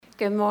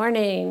Good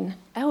morning.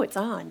 Oh, it's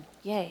on.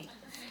 Yay.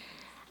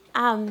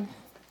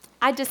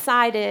 I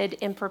decided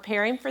in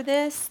preparing for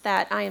this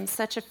that I am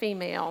such a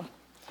female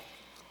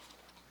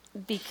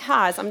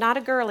because I'm not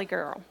a girly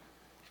girl,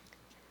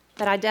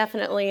 but I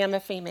definitely am a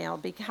female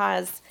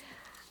because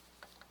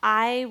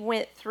I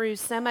went through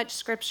so much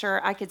scripture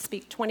I could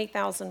speak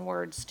 20,000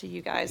 words to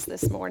you guys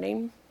this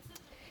morning.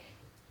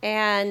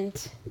 And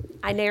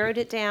I narrowed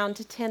it down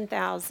to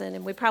 10,000,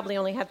 and we probably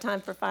only have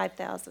time for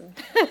 5,000.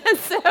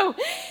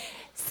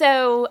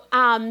 So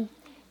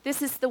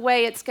this is the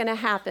way it's going to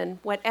happen.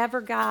 Whatever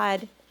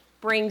God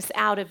brings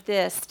out of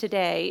this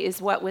today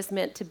is what was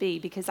meant to be,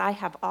 because I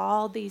have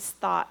all these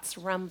thoughts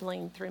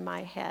rumbling through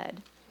my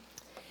head.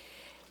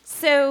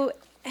 So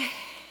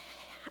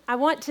I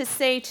want to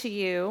say to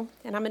you,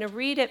 and I'm going to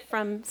read it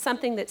from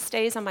something that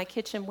stays on my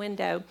kitchen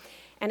window,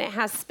 and it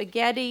has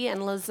spaghetti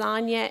and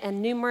lasagna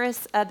and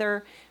numerous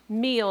other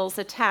meals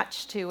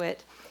attached to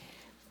it.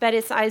 But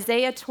it's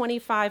Isaiah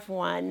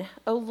 25:1.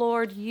 O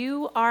Lord,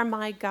 you are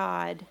my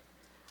God.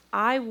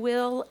 I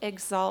will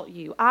exalt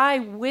you. I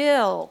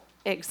will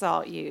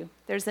exalt you.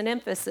 There's an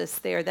emphasis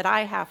there that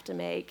I have to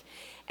make.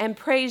 And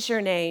praise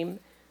your name,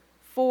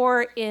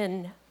 for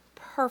in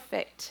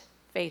perfect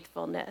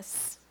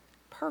faithfulness,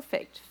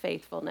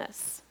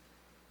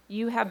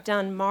 you have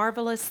done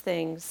marvelous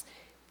things,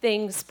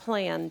 things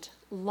planned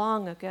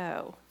long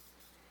ago.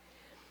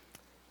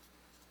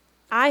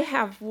 I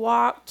have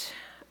walked,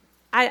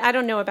 I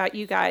don't know about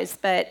you guys,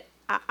 but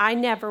I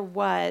never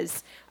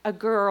was a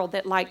girl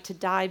that liked to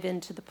dive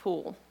into the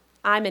pool.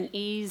 I'm an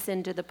ease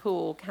into the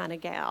pool kind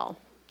of gal.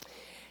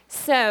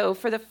 So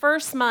for the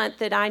first month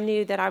that I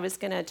knew that I was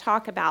going to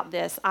talk about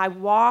this, I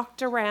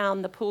walked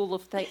around the pool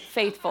of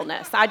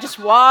faithfulness. I just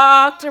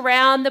walked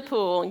around the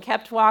pool and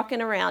kept walking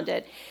around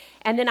it.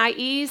 And then I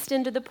eased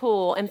into the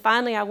pool, and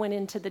finally I went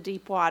into the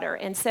deep water.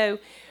 And so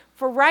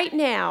for right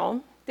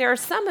now, there are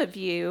some of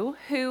you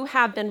who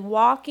have been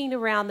walking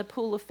around the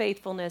pool of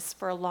faithfulness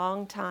for a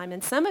long time,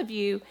 and some of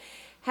you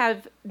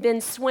have been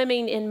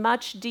swimming in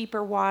much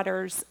deeper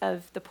waters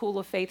of the pool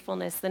of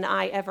faithfulness than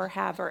I ever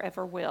have or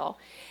ever will.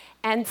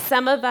 And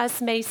some of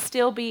us may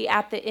still be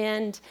at the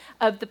end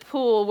of the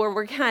pool where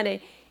we're kind of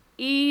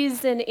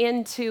easing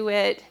into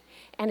it.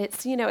 And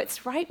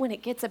it's right when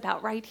it gets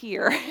about right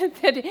here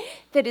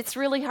that it's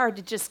really hard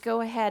to just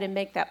go ahead and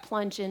make that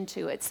plunge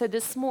into it. So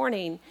this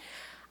morning,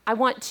 I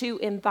want to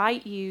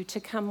invite you to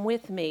come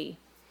with me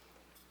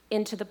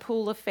into the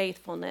pool of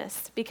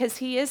faithfulness, because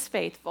he is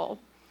faithful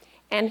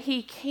and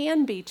he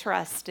can be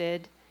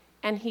trusted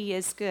and he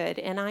is good.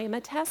 And I am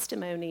a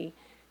testimony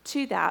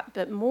to that.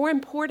 But more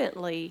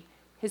importantly,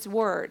 his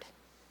word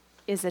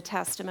is a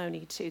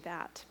testimony to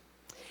that.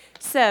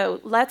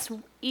 So let's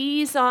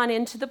ease on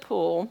into the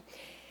pool.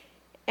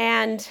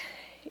 And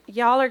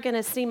y'all are going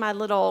to see my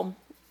little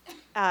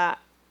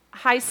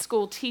high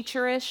school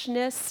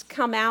teacherishness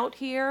come out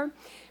here,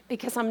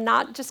 because I'm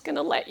not just going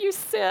to let you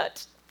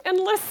sit and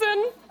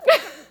listen.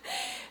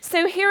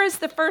 So here is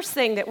the first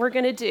thing that we're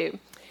going to do.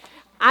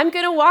 I'm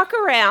going to walk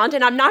around,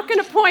 and I'm not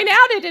going to point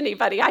out at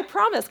anybody, I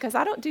promise, because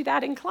I don't do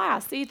that in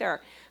class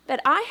either.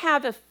 But I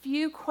have a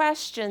few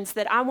questions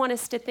that I want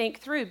us to think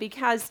through,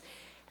 because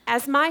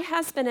as my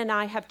husband and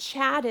I have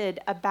chatted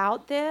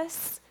about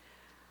this,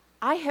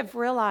 I have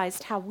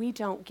realized how we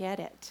don't get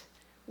it.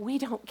 We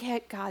don't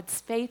get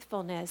God's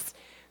faithfulness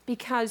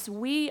because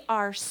we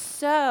are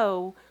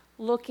so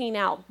looking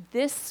out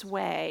this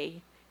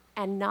way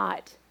and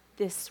not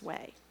this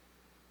way.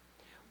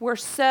 We're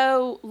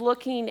so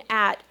looking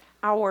at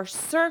our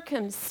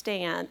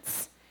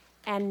circumstance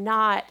and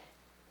not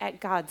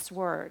at God's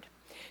word.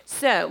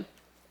 So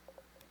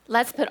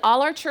let's put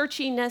all our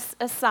churchiness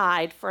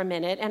aside for a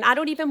minute, and I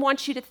don't even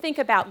want you to think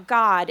about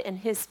God and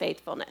his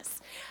faithfulness.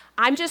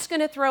 I'm just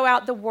going to throw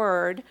out the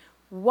word,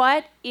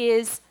 what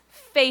is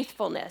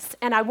faithfulness?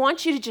 And I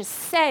want you to just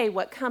say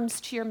what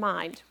comes to your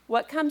mind.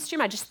 What comes to your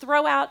mind? Just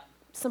throw out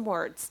some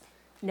words.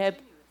 No,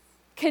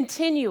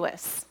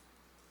 continuous,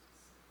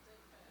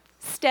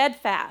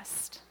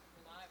 steadfast,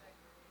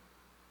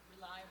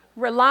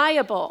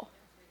 reliable,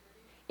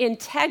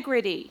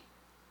 integrity,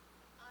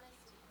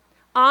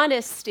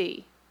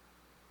 honesty,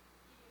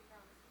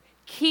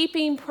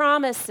 keeping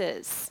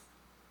promises.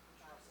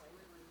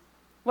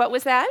 What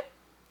was that?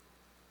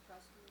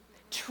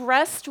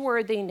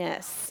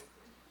 Trustworthiness.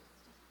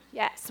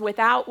 Yes,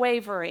 without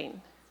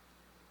wavering.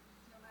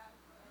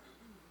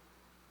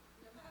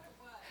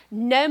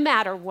 No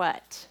matter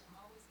what.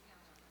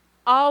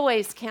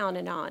 Always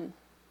counted on.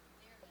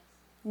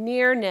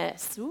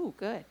 Nearness. Ooh,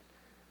 good.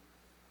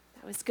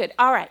 That was good.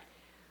 All right.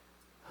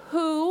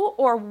 Who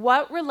or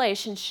what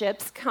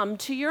relationships come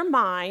to your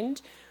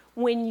mind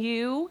when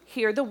you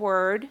hear the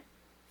word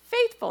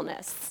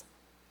faithfulness?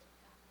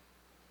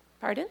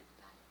 Pardon?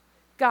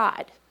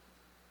 God.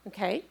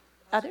 Okay.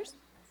 Others?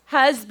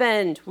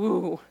 Husband.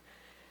 Ooh.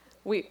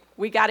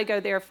 We got to go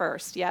there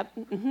first. Yep.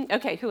 Mm-hmm.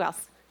 Okay, who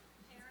else?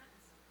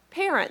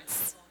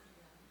 Parents.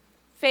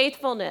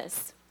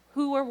 Faithfulness.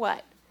 Who or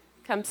what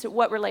comes to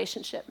what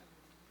relationship?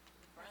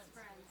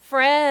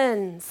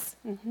 Friends.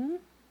 Mm-hmm.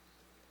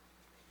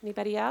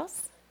 Anybody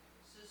else?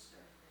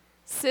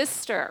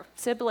 Sister,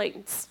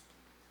 siblings.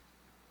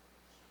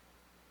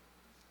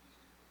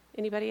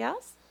 Anybody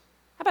else?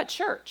 How about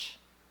church?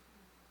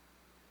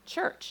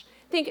 Church.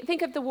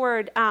 Think of the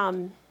word,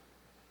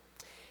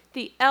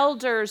 the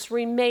elders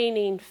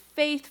remaining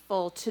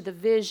faithful to the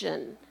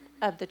vision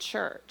of the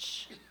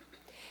church.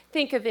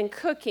 Think of in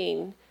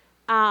cooking,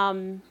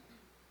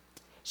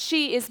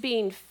 she is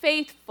being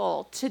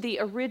faithful to the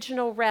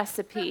original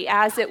recipe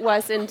as it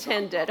was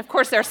intended. Of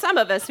course, there are some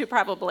of us who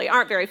probably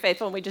aren't very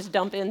faithful and we just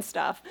dump in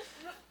stuff,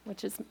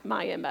 which is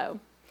my MO.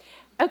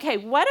 Okay,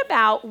 what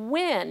about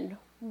when?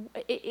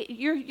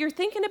 You're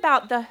thinking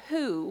about the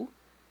who.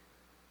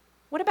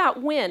 What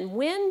about when?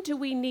 When do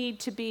we need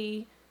to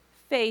be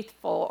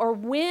faithful? Or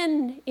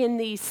when in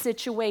these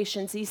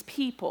situations, these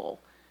people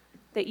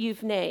that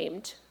you've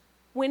named,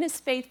 when is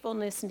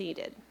faithfulness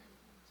needed?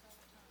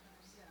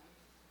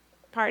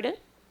 Pardon?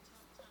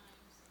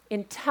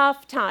 In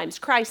tough times,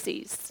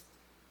 crises.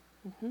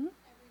 Mm-hmm.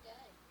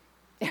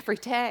 Every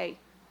day.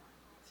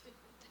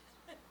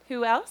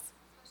 Who else?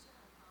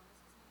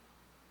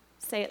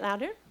 Say it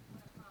louder.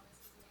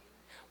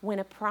 When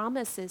a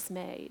promise is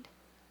made.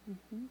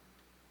 Mm-hmm.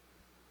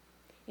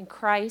 In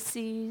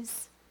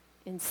crises,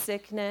 in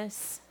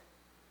sickness.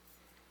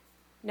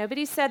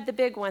 Nobody said the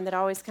big one that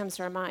always comes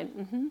to our mind.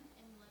 Mm-hmm.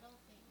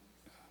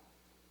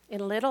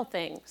 In little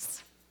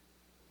things.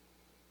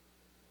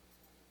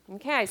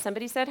 Okay,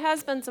 somebody said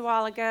husbands a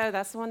while ago.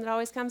 That's the one that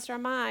always comes to our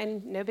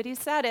mind. Nobody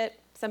said it.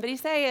 Somebody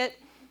say it.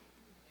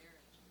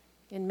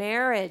 In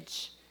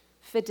marriage,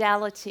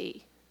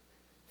 fidelity,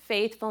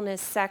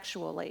 faithfulness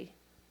sexually.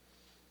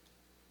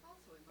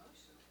 Also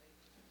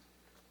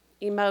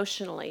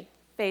emotionally,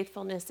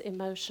 faithfulness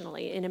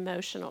emotionally, in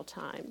emotional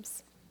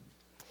times.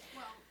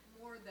 Well,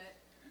 more that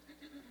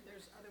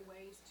there's other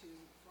ways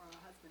for a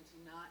husband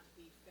to not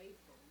be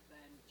faithful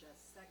than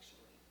just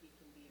sexually. He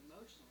can be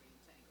emotionally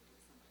entangled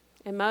with somebody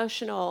else.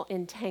 Emotional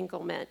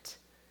entanglement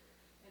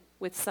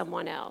with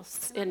someone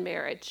else in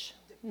marriage.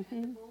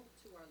 Dependable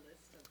to our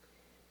list of...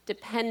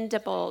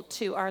 Dependable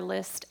to our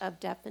list of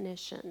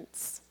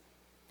definitions.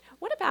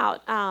 What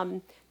about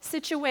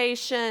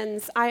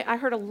situations? I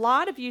heard a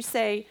lot of you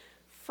say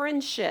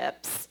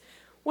friendships.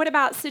 What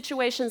about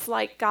situations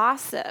like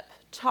gossip,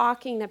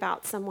 talking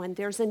about someone?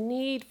 There's a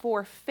need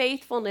for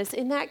faithfulness.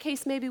 In that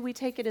case, maybe we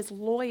take it as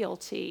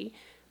loyalty,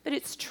 but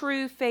it's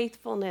true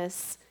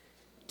faithfulness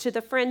to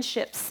the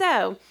friendship.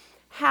 So,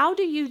 how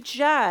do you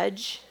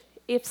judge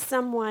if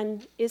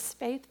someone is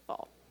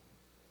faithful?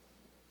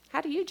 How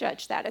do you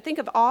judge that? I think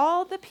of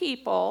all the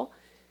people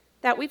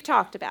that we've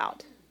talked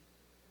about.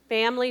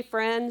 Family,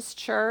 friends,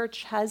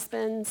 church,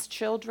 husbands,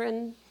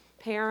 children,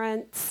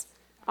 parents,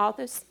 all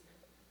this.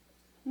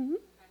 Mm-hmm.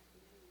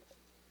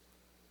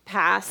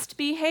 Past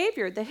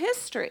behavior, the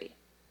history.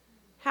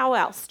 How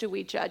else do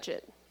we judge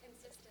it?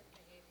 Consistent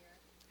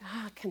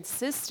behavior.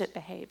 Consistent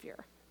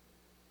behavior.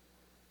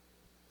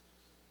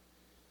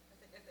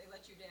 If they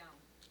let you down,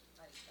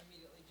 I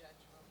immediately judge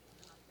them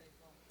not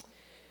faithful.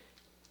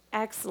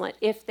 Excellent.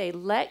 If they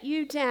let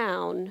you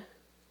down,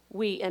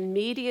 we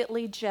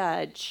immediately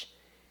judge,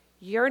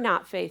 you're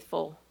not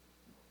faithful.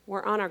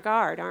 We're on our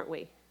guard, aren't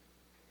we?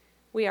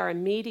 We are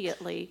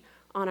immediately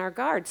on our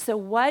guard. So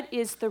what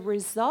is the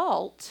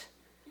result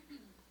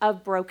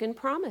of broken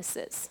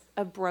promises,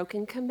 of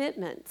broken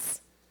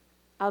commitments,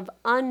 of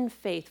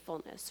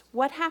unfaithfulness?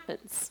 What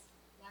happens?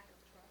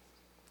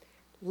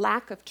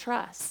 Lack of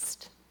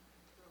trust.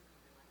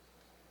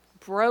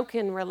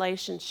 Broken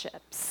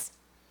relationships.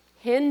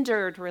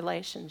 Hindered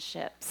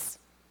relationships.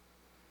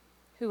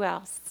 Who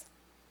else?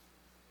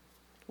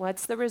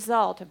 What's the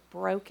result of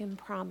broken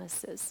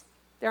promises?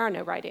 There are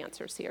no right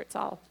answers here. It's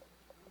all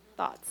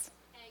thoughts.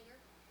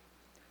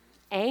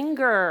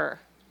 Anger.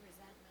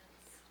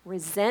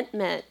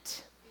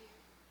 Resentment.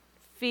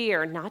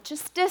 Fear. Not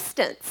just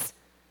distance,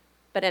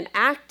 but an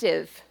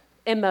active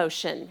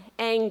emotion.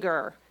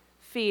 Anger,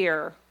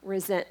 fear,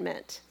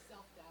 resentment.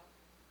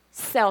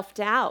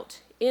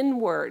 Self-doubt.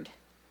 Inward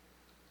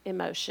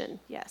emotion.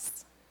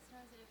 Yes.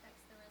 Sometimes it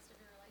affects the rest of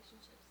your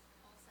relationships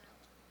also,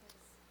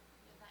 because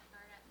you have that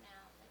guard up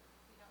now that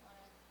you don't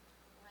want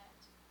to let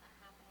that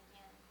happen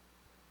again.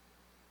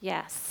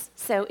 Yes.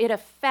 So it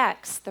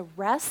affects the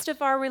rest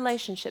of our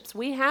relationships.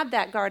 We have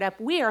that guard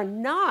up. We are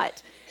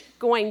not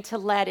going to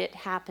let it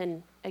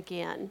happen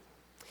again.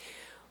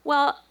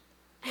 Well,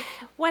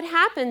 what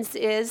happens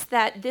is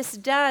that this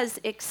does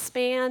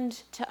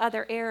expand to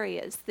other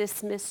areas,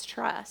 this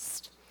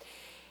mistrust.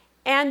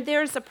 And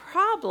there's a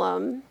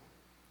problem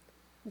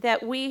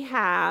that we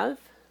have,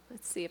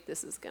 let's see if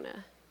this is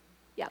gonna,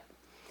 yep,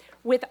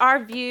 with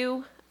our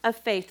view of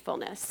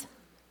faithfulness.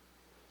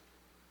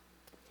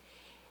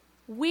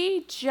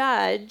 We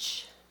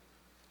judge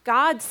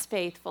God's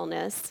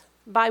faithfulness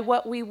by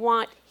what we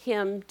want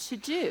Him to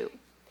do.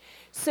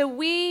 So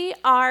we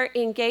are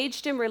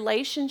engaged in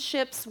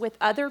relationships with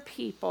other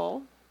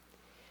people.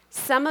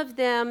 Some of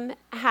them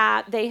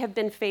they have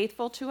been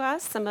faithful to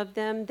us, some of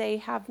them they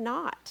have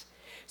not.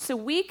 So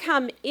we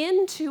come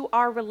into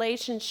our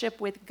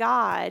relationship with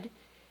God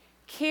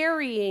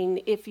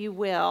carrying, if you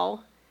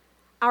will,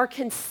 our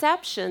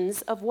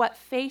conceptions of what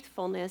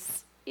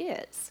faithfulness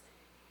is.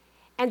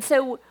 And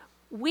so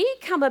we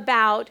come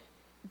about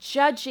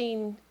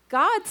judging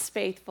God's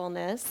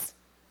faithfulness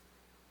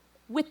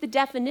with the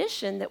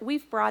definition that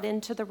we've brought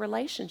into the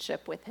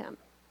relationship with him.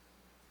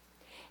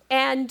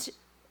 And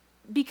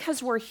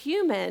because we're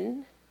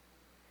human,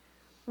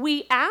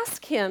 we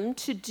ask him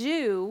to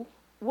do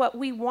what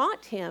we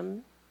want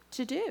him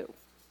to do.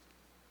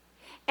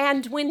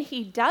 And when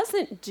he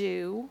doesn't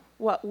do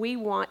what we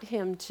want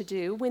him to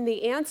do, when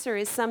the answer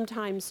is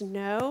sometimes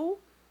no,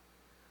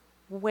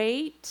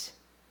 wait,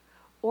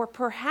 or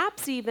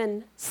perhaps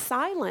even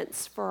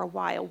silence for a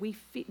while,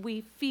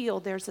 we feel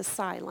there's a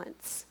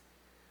silence,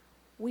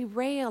 we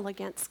rail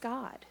against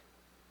God.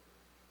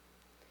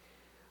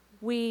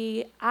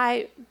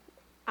 I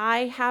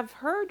have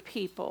heard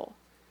people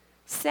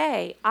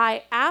say,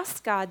 I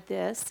asked God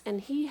this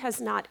and he has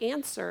not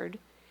answered,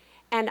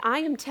 and I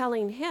am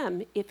telling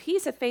him, if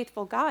he's a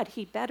faithful God,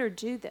 he better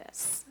do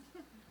this.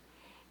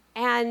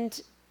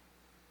 And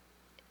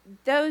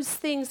those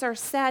things are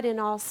said in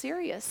all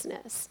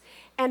seriousness.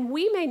 And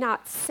we may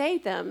not say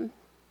them,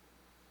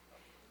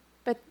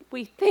 but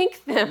we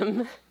think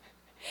them,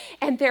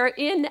 and they're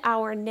in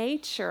our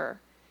nature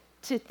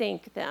to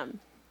think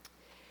them.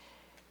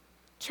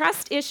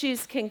 Trust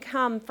issues can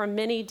come from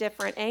many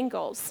different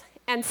angles,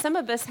 and some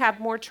of us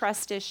have more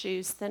trust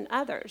issues than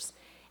others.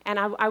 And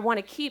I want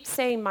to keep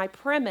saying my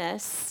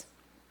premise,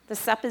 the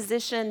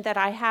supposition that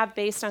I have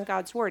based on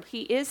God's word.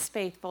 He is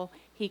faithful,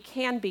 he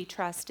can be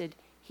trusted,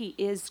 he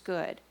is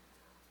good.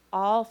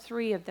 All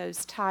three of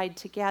those tied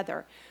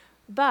together.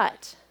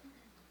 But,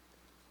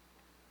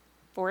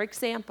 for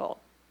example,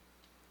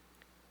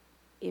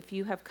 if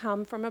you have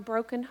come from a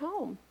broken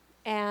home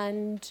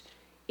and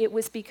it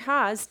was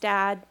because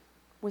dad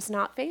was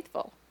not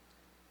faithful,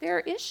 there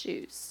are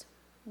issues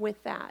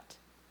with that.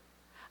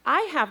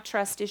 I have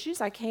trust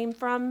issues. I came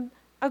from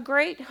a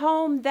great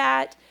home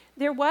that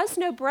there was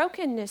no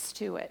brokenness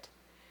to it.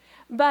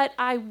 But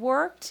I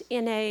worked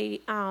in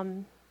a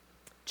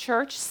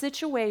church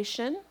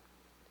situation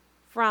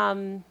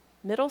from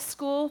middle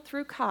school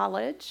through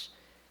college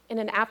in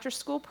an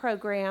after-school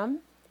program.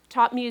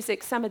 Taught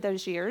music some of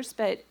those years,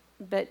 but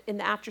in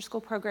the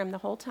after-school program the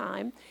whole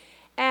time.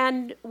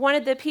 And one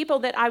of the people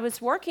that I was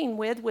working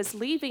with was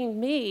leaving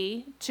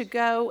me to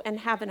go and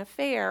have an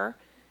affair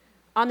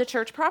on the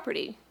church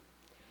property.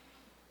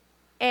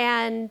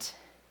 And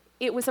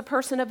it was a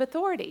person of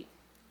authority.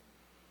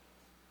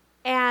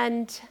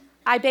 And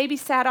I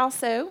babysat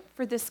also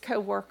for this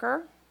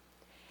coworker.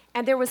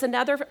 And there was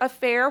another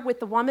affair with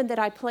the woman that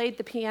I played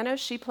the piano.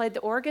 She played the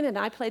organ and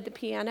I played the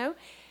piano.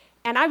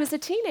 And I was a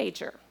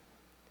teenager.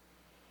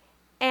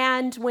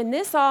 And when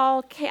this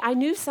all came, I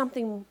knew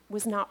something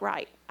was not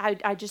right.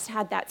 I just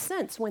had that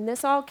sense. When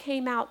this all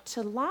came out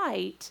to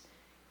light,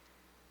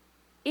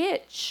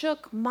 it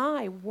shook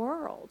my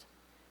world.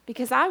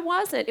 Because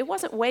it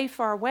wasn't way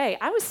far away.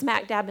 I was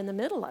smack dab in the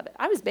middle of it.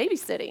 I was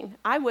babysitting.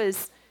 I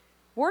was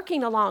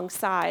working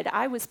alongside.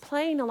 I was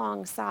playing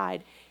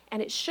alongside.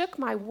 And it shook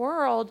my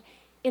world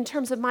in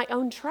terms of my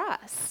own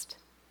trust.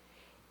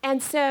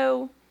 And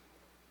so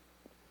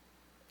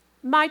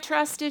my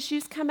trust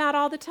issues come out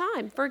all the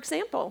time. For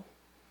example,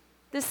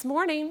 this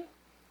morning,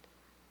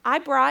 I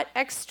brought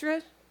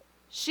extra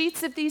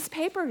sheets of these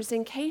papers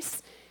in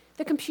case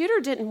the computer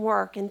didn't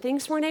work and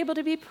things weren't able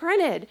to be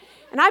printed.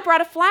 And I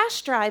brought a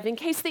flash drive in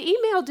case the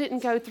email didn't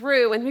go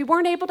through and we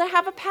weren't able to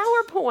have a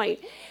PowerPoint.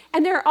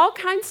 And there are all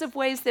kinds of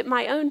ways that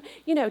my own,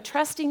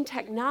 trusting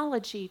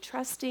technology,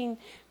 trusting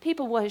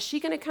people, well, is she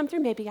going to come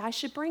through? Maybe I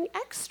should bring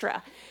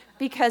extra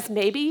because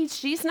maybe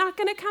she's not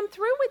going to come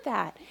through with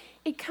that.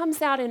 It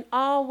comes out in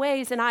all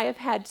ways, and I have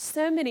had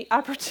so many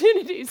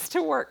opportunities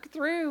to work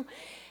through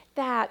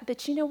that.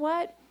 But you know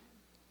what?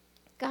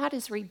 God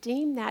has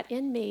redeemed that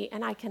in me,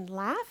 and I can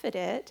laugh at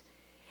it,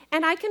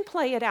 and I can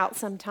play it out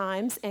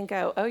sometimes and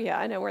go, oh yeah,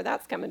 I know where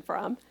that's coming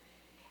from.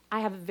 I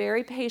have a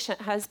very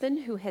patient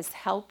husband who has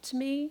helped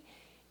me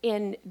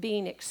in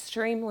being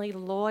extremely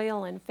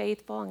loyal and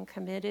faithful and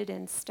committed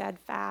and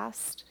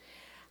steadfast.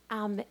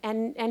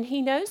 And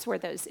he knows where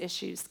those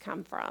issues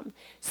come from.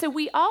 So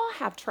we all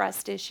have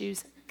trust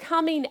issues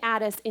coming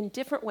at us in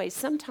different ways,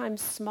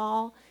 sometimes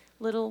small,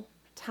 little,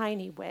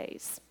 tiny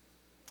ways.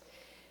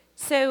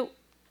 So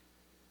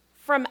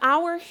from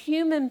our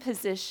human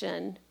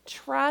position,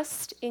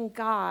 trust in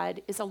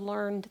God is a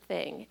learned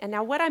thing. And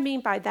now what I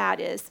mean by that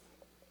is,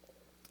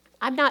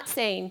 I'm not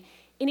saying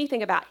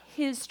anything about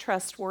his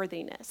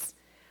trustworthiness.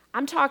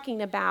 I'm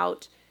talking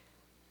about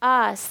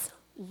us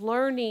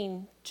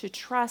learning to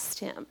trust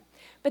him.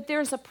 But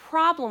there's a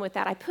problem with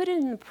that. I put it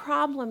in the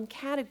problem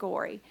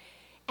category.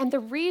 And the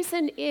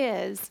reason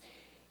is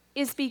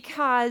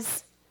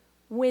because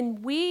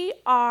when we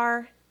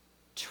are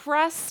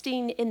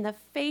trusting in the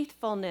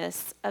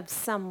faithfulness of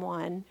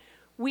someone,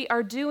 we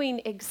are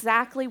doing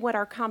exactly what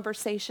our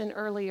conversation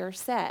earlier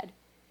said.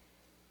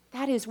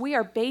 That is, we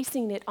are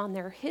basing it on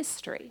their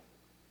history.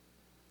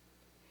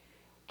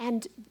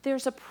 And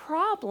there's a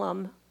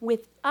problem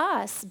with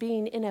us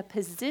being in a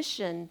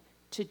position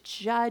to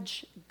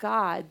judge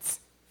God's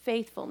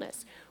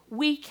faithfulness.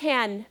 We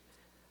can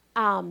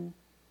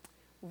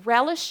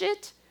relish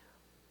it.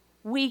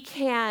 We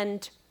can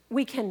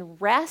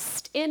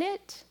rest in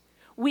it.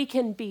 We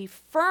can be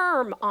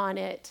firm on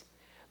it.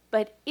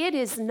 But it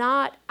is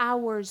not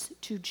ours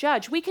to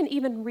judge. We can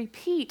even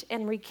repeat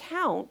and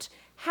recount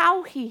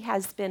how he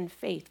has been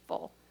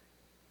faithful.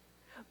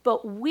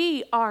 But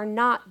we are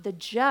not the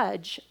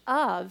judge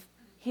of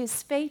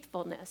his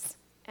faithfulness.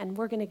 And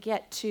we're going to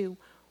get to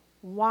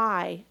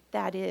why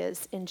that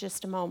is in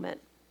just a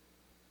moment.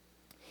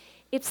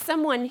 If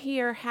someone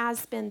here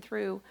has been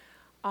through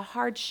a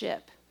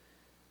hardship,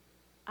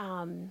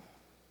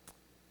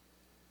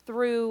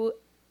 through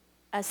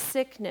a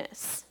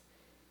sickness,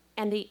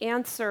 and the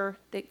answer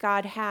that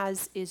God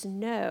has is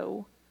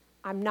no,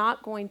 I'm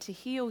not going to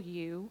heal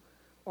you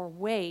or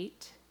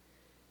wait,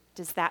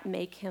 does that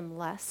make him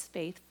less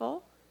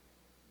faithful?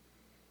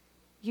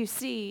 You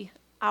see,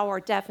 our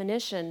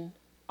definition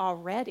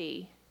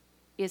already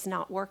is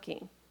not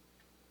working.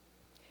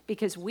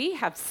 Because we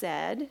have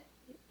said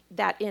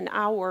that in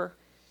our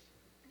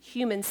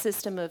human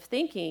system of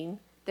thinking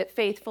that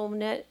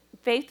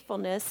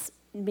faithfulness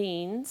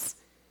means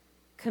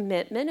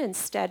commitment and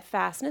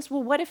steadfastness.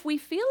 Well, what if we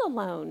feel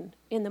alone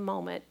in the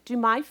moment? Do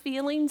my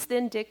feelings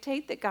then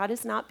dictate that God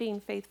is not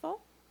being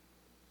faithful?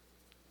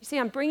 You see,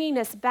 I'm bringing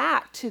us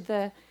back to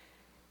the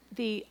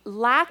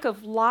lack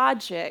of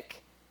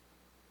logic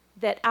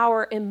that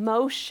our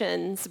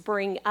emotions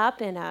bring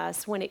up in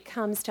us when it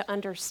comes to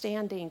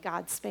understanding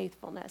God's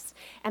faithfulness.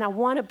 And I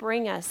want to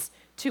bring us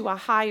to a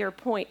higher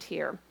point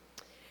here.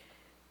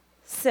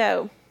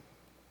 So,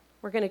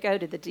 we're going to go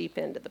to the deep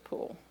end of the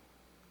pool.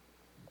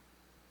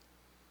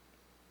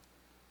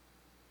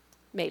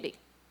 Maybe.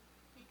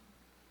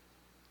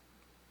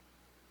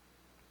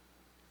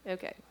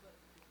 Okay.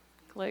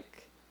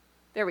 Click.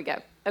 There we go.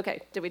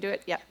 Okay, did we do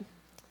it? Yep.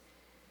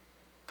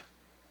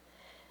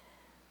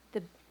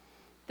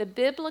 The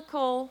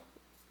biblical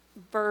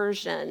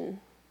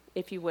version,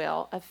 if you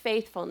will, of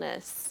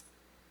faithfulness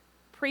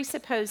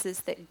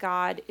presupposes that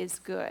God is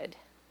good.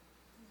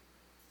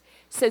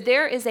 So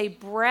there is a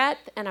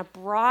breadth and a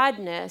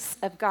broadness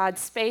of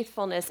God's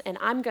faithfulness, and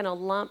I'm going to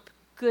lump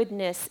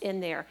goodness in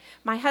there.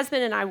 My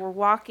husband and I were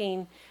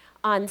walking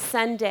on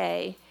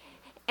Sunday,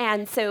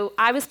 and so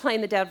I was playing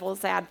the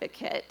devil's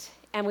advocate,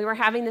 and we were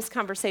having this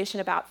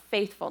conversation about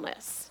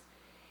faithfulness.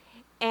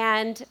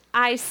 And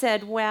I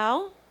said,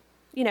 well,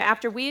 you know,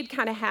 after we had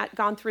kind of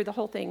gone through the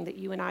whole thing that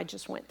you and I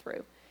just went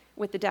through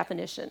with the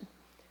definition,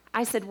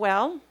 I said,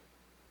 well,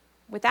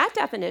 with that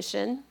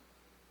definition,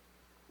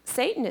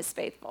 Satan is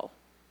faithful.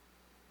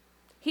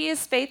 He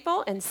is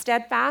faithful and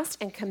steadfast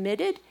and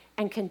committed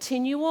and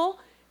continual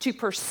to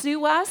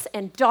pursue us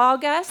and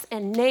dog us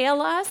and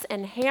nail us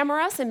and hammer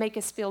us and make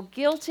us feel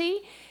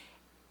guilty.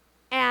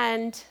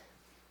 And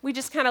we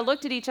just kind of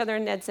looked at each other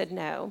and Ned said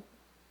no,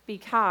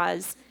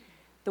 because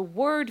the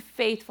word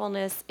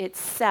faithfulness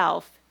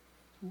itself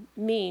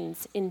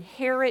means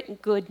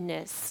inherent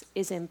goodness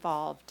is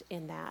involved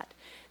in that.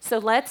 So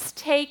let's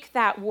take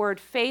that word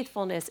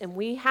faithfulness, and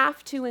we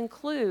have to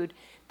include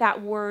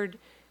that word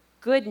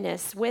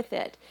goodness with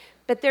it.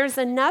 But there's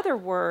another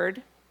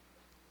word,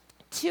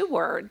 two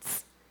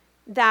words,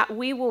 that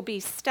we will be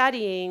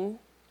studying,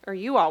 or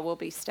you all will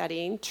be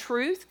studying.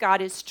 Truth.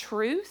 God is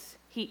truth.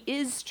 He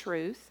is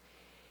truth.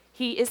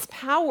 He is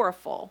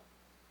powerful,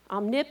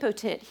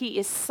 omnipotent. He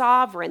is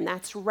sovereign.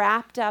 That's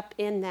wrapped up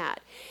in that.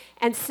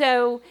 And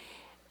so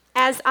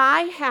as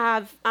I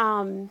have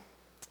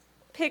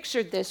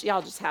pictured this,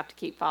 y'all just have to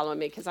keep following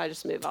me because I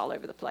just move all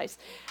over the place.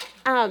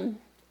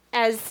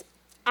 As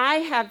I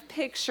have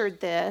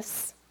pictured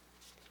this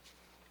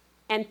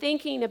and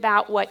thinking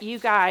about what you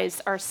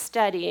guys are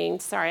studying,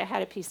 sorry, I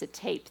had a piece of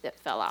tape that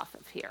fell off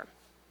of here.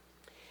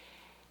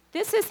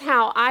 This is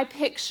how I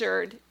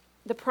pictured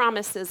the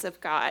promises of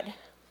God.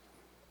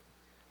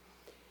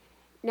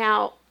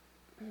 Now,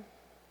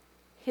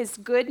 his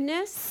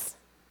goodness,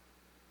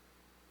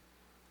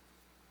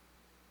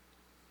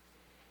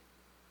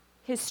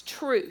 his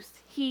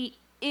truth, he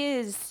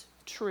is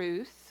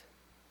truth,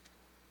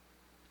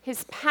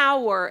 his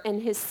power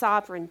and his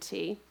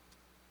sovereignty,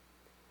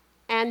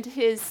 and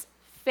his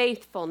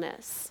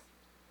faithfulness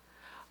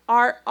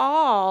are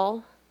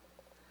all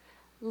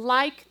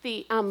like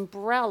the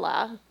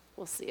umbrella.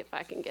 We'll see if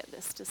I can get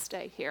this to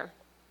stay here.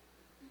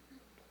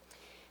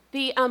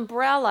 The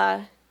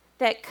umbrella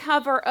that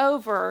cover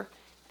over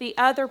the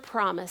other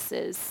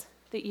promises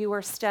that you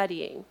are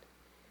studying.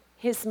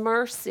 His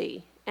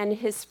mercy and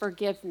his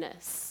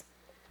forgiveness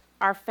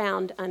are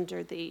found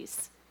under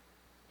these.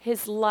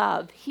 His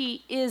love,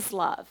 he is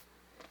love.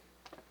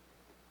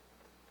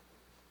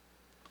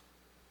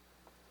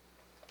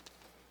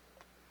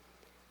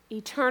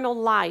 Eternal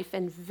life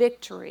and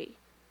victory.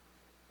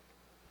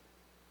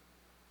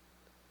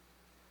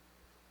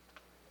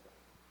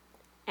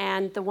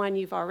 And the one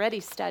you've already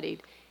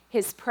studied,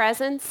 his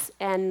presence,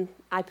 and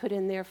I put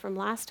in there from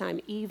last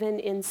time, even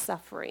in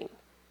suffering,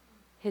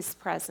 his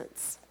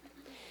presence.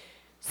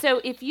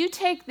 So if you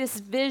take this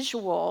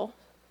visual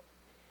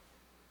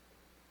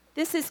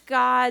This is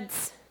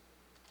God's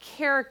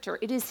character.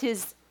 It is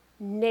his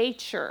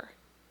nature.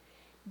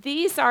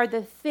 These are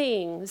the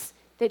things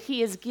that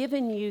he has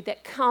given you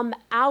that come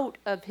out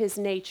of his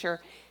nature.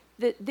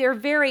 Their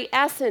very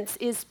essence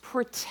is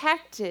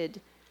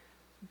protected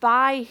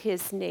by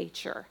his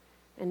nature,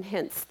 and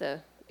hence the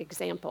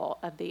example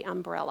of the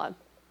umbrella.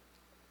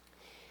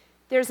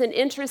 There's an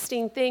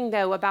interesting thing,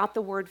 though, about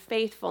the word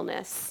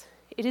faithfulness.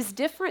 It is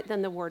different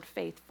than the word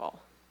faithful.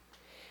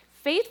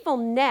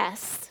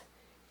 Faithfulness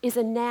is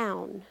a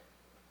noun.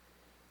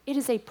 It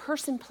is a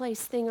person,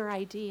 place, thing, or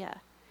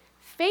idea.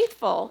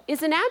 Faithful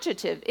is an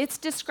adjective. It's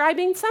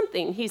describing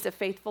something. He's a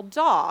faithful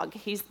dog.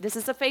 This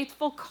is a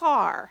faithful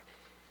car.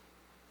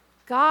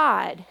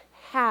 God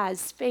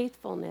has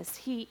faithfulness.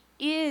 He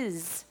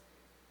is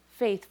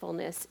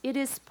faithfulness. It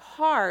is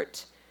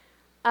part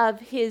of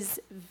his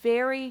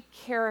very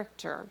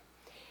character.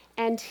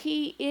 And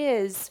he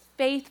is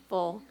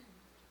faithful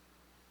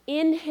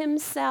in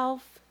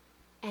himself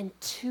and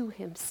to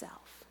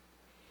himself.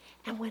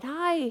 And when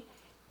I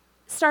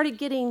started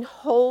getting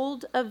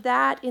hold of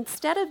that,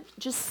 instead of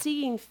just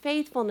seeing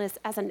faithfulness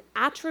as an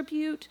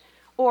attribute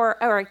or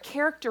a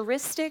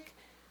characteristic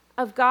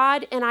of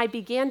God, and I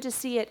began to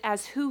see it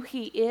as who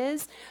he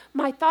is,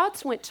 my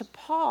thoughts went to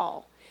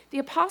Paul. The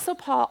Apostle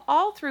Paul,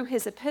 all through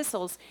his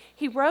epistles,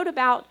 he wrote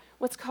about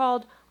what's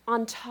called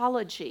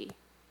ontology.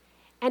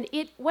 And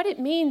what it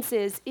means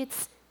is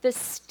it's the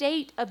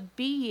state of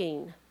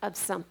being of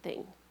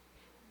something.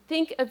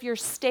 Think of your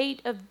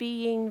state of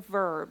being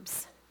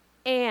verbs.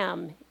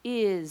 Am,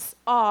 is,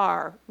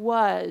 are,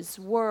 was,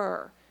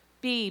 were,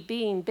 be,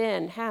 being,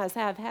 been, has,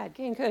 have, had,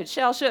 can, could,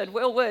 shall, should,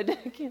 will, would.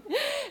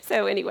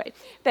 So anyway,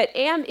 but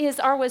am, is,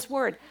 are, was,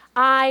 word.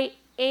 I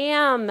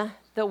am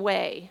the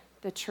way,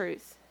 the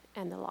truth,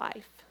 and the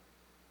life.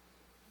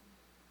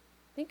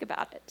 Think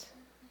about it.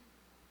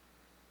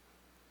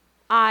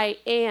 I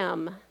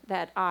am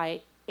that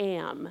I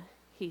am,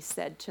 he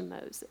said to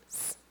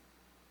Moses.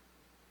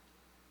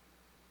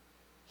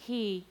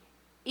 He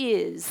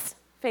is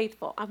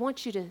faithful. I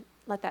want you to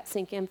let that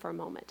sink in for a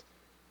moment.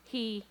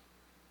 He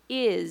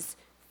is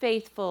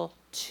faithful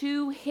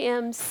to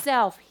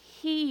himself.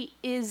 He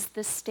is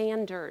the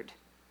standard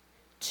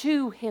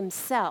to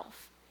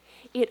himself.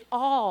 It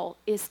all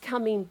is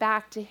coming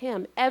back to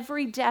him.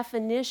 Every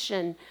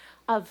definition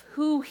of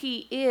who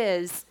he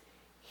is,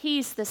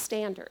 he's the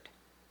standard,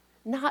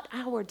 not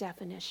our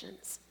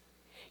definitions.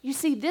 You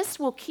see, this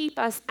will keep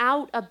us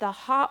out of the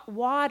hot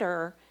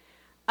water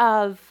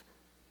of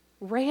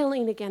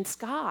railing against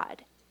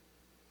God.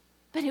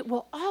 But it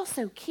will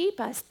also keep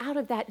us out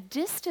of that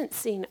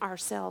distancing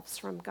ourselves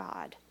from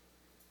God.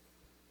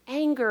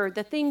 Anger,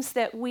 the things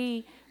that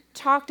we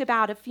talked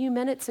about a few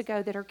minutes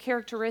ago that are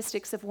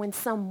characteristics of when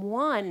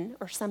someone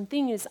or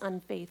something is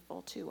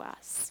unfaithful to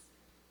us.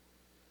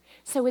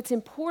 So it's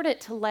important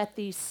to let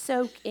these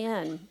soak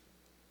in.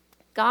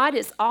 God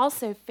is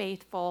also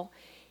faithful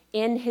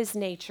in his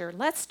nature.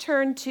 Let's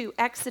turn to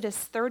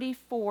Exodus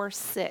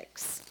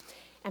 34:6.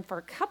 And for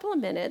a couple of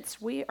minutes,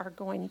 we are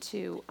going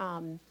to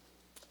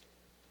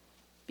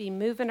be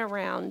moving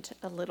around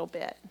a little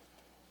bit.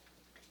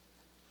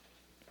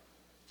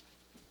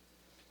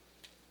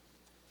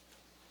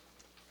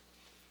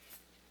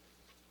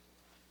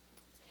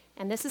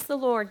 And this is the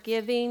Lord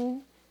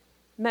giving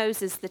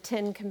Moses the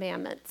 10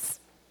 Commandments.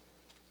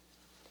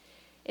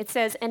 It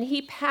says, and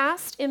he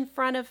passed in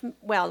front of,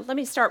 well, let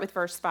me start with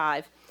verse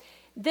 5.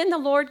 Then the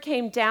Lord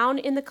came down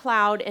in the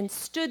cloud and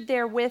stood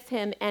there with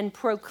him and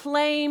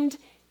proclaimed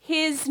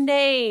his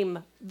name,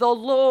 the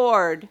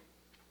Lord.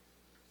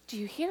 Do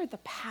you hear the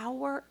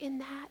power in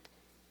that?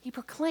 He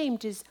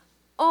proclaimed his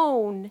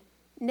own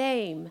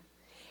name.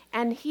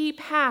 And he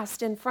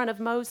passed in front of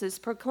Moses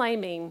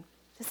proclaiming,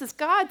 this is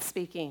God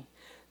speaking,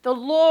 the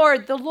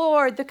Lord,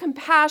 the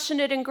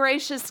compassionate and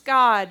gracious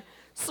God,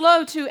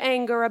 slow to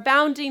anger,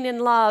 abounding in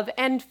love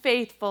and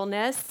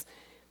faithfulness,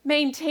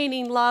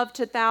 maintaining love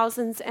to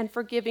thousands and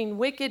forgiving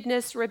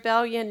wickedness,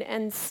 rebellion,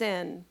 and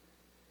sin.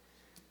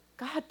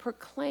 God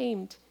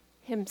proclaimed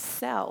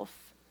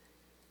himself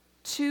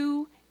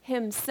to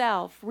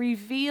himself,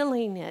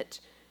 revealing it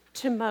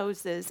to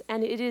Moses,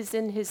 and it is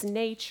in his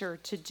nature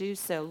to do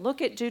so.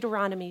 Look at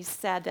Deuteronomy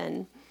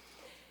 7,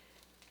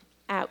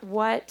 at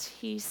what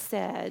he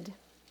said,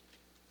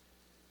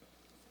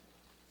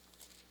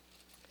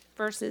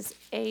 verses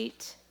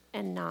 8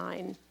 and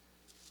 9.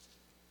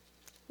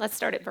 Let's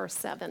start at verse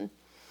 7.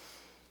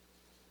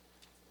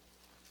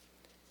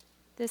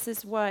 This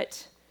is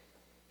what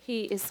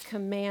he is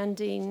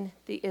commanding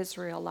the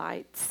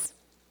Israelites.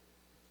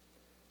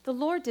 The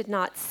Lord did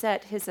not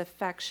set his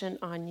affection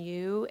on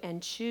you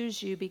and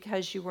choose you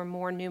because you were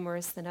more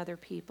numerous than other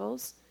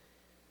peoples,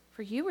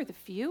 for you were the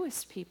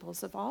fewest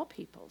peoples of all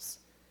peoples.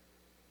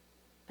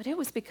 But it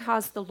was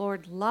because the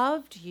Lord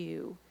loved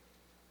you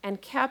and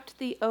kept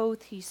the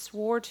oath he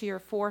swore to your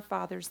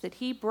forefathers that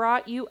he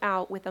brought you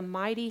out with a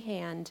mighty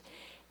hand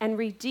and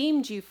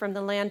redeemed you from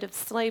the land of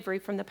slavery,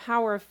 from the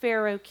power of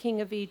Pharaoh, king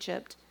of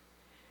Egypt.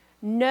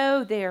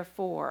 Know,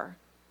 therefore,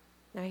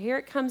 now here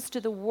it comes to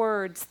the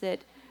words that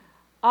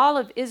all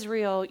of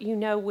Israel,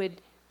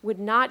 would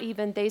not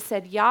even, they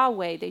said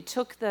Yahweh. They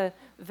took the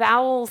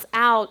vowels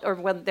out, or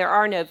well, there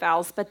are no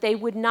vowels, but they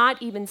would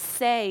not even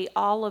say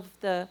all of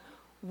the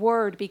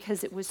word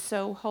because it was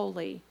so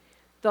holy.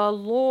 The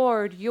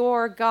Lord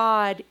your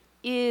God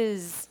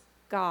is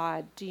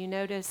God. Do you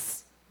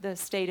notice the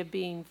state of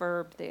being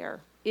verb there?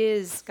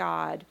 Is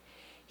God.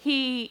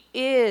 He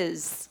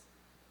is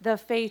the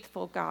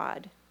faithful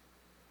God,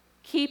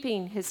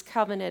 keeping his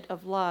covenant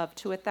of love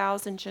to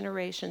 1,000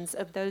 generations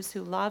of those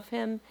who love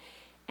him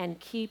and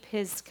keep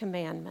his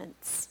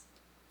commandments.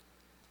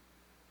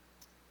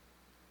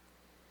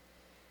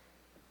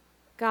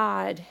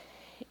 God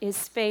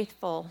is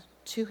faithful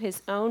to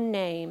his own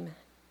name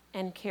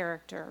and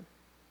character.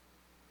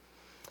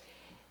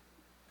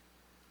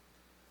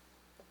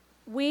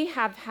 We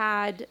have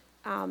had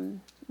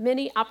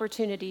many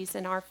opportunities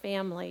in our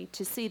family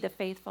to see the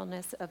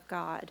faithfulness of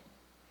God,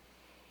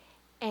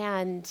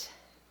 and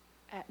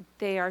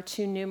they are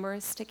too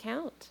numerous to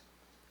count.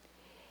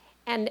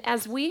 And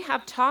as we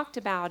have talked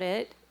about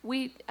it,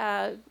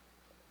 Ned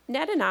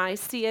and I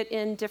see it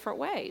in different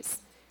ways.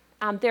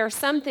 There are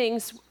some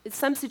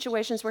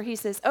situations where he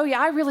says, oh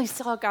yeah, I really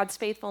saw God's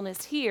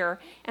faithfulness here.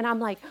 And I'm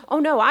like, oh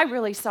no, I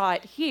really saw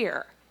it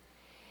here.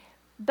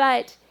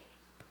 But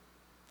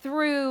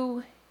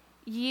through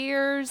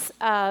years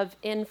of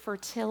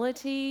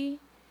infertility,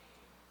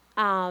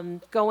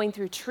 going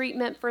through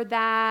treatment for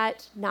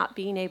that, not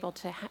being able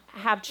to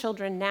have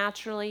children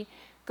naturally,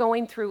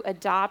 going through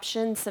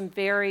adoption, some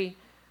very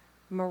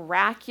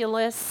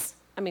miraculous,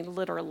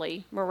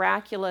 literally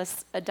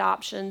miraculous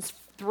adoptions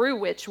through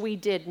which we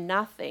did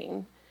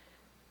nothing.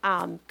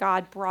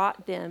 God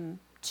brought them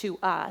to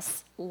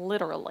us,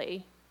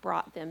 literally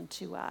brought them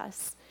to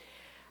us.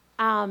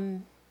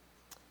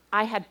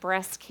 I had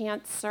breast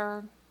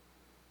cancer.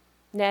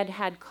 Ned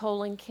had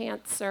colon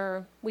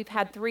cancer. We've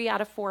had 3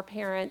 out of 4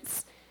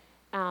 parents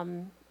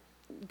go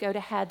to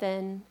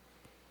heaven.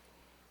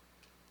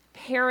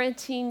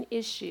 Parenting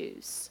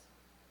issues.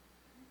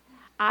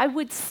 I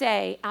would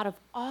say out of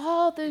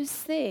all those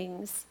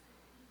things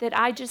that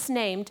I just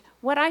named,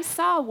 what I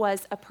saw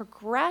was a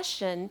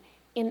progression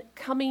in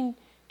coming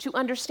to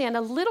understand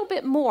a little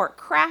bit more,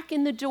 crack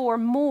in the door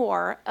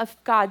more of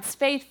God's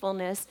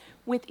faithfulness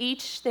with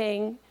each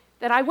thing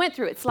that I went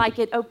through. It's like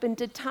it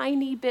opened a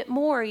tiny bit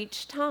more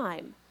each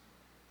time.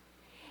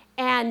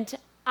 And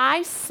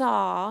I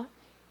saw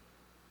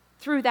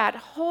through that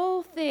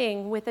whole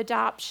thing with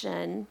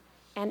adoption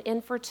and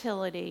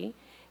infertility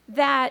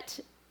that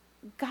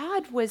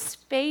God was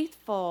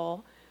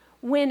faithful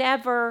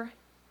whenever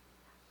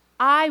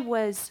I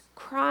was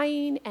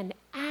crying and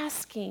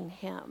asking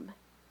him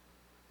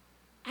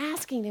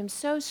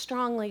so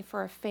strongly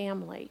for a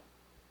family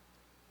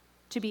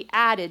to be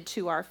added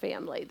to our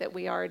family that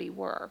we already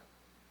were.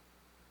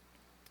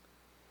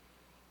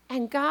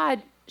 And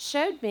God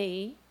showed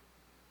me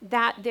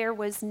that there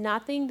was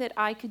nothing that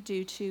I could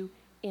do to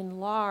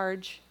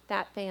enlarge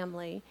that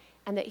family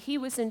and that he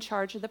was in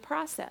charge of the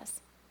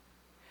process.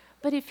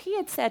 But if he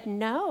had said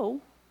no,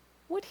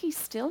 would he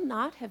still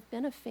not have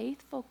been a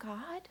faithful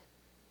God?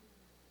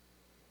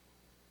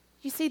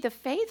 You see, the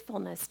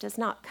faithfulness does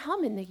not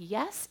come in the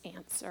yes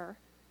answer.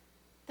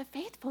 The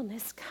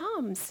faithfulness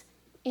comes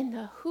in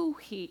the who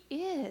he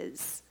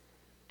is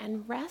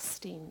and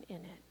resting in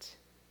it.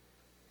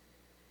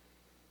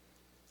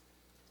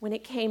 When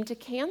it came to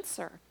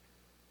cancer,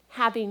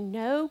 having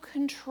no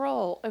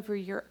control over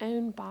your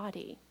own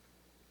body,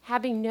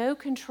 having no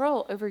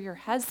control over your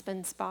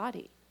husband's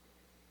body,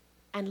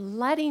 and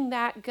letting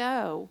that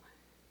go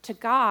to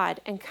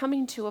God and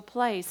coming to a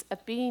place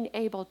of being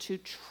able to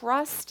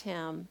trust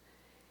him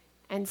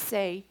and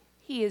say,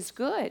 he is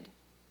good.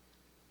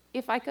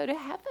 If I go to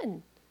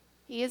heaven,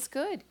 he is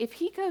good. If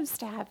he goes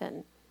to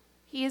heaven,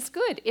 he is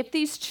good. If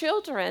these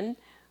children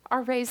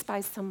are raised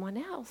by someone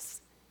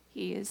else,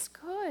 he is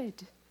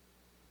good.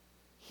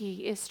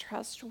 He is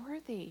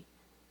trustworthy.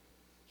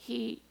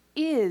 He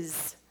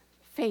is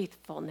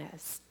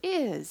faithfulness.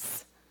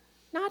 Is,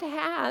 not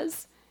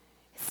has.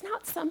 It's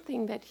not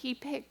something that he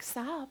picks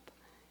up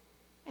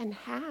and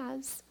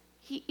has.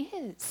 He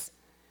is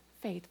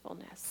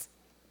faithfulness.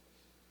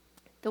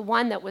 The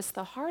one that was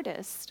the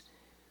hardest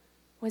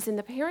was in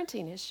the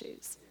parenting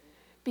issues,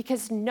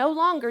 because no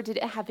longer did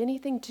it have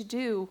anything to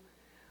do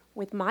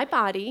with my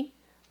body,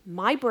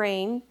 my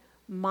brain,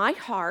 my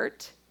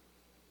heart.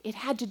 It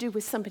had to do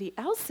with somebody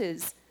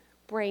else's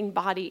brain,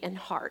 body, and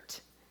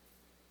heart.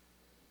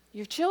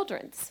 Your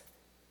children's.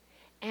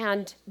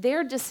 And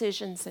their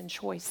decisions and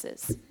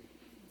choices.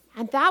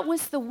 And that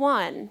was the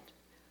one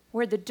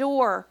where the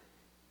door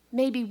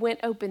maybe went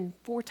open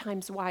 4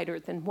 times wider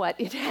than what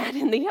it had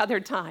in the other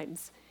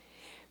times.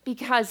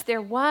 Because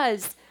there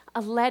was a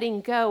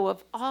letting go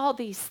of all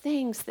these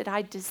things that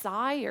I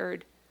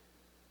desired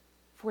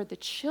for the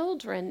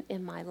children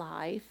in my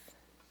life,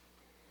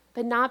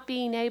 but not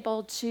being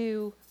able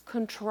to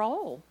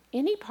control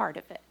any part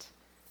of it.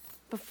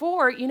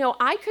 Before,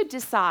 I could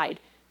decide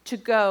to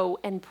go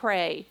and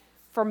pray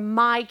for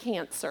my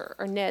cancer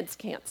or Ned's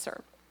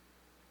cancer.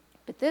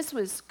 But this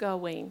was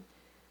going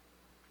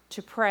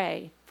to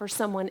pray for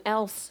someone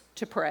else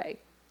to pray.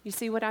 You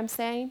see what I'm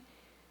saying?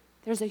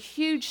 There's a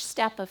huge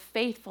step of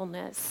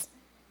faithfulness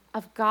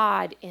of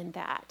God in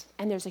that.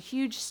 And there's a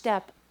huge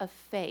step of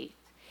faith.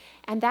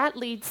 And that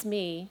leads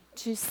me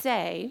to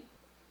say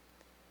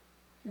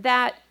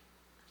that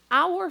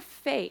our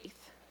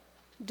faith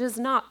does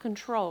not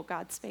control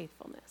God's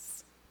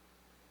faithfulness.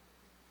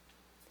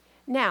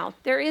 Now,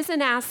 there is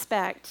an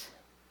aspect,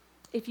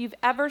 if you've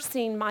ever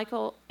seen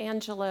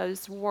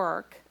Michelangelo's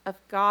work of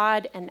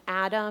God and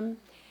Adam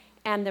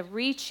and the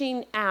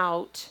reaching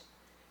out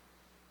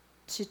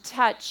to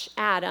touch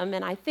Adam,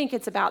 and I think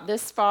it's about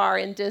this far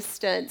in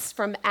distance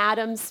from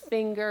Adam's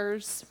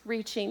fingers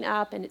reaching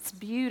up, and it's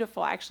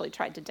beautiful. I actually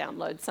tried to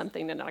download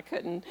something and I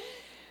couldn't.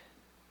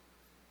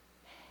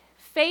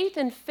 Faith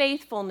and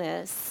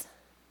faithfulness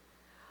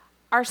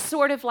are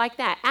sort of like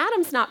that.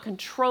 Adam's not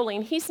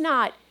controlling. He's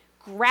not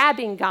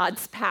grabbing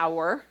God's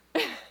power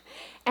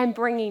and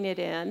bringing it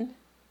in.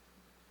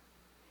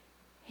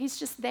 He's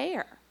just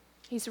there.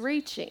 He's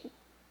reaching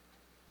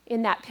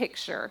in that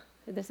picture.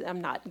 I'm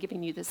not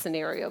giving you the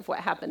scenario of what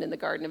happened in the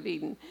Garden of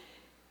Eden.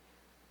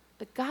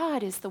 But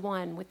God is the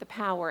one with the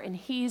power, and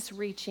he's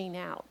reaching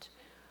out.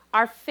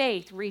 Our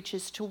faith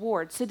reaches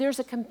toward. So there's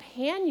a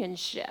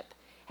companionship.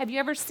 Have you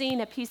ever seen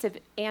a piece of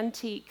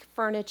antique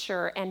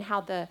furniture and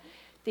how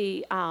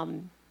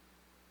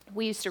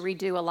we used to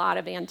redo a lot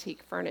of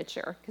antique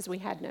furniture because we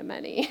had no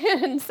money.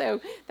 And so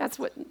that's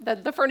what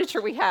the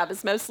furniture we have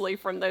is mostly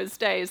from those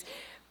days.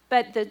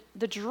 But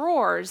the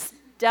drawers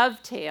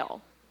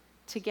dovetail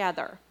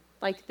together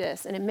like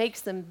this, and it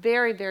makes them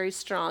very, very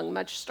strong,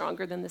 much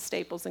stronger than the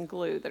staples and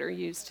glue that are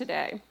used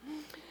today.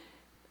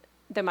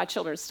 Though my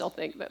children still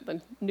think that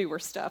the newer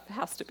stuff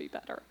has to be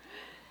better.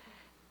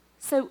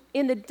 So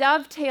in the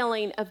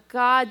dovetailing of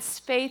God's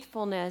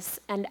faithfulness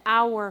and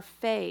our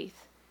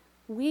faith,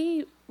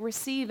 we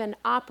receive an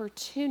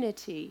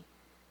opportunity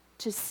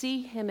to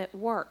see him at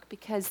work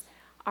because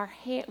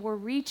we're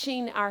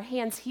reaching our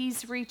hands.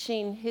 He's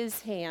reaching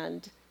his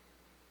hand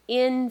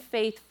in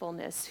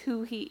faithfulness,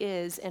 who he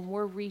is, and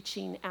we're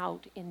reaching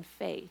out in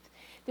faith.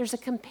 There's a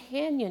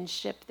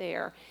companionship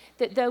there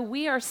that though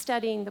we are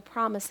studying the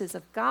promises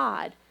of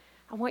God,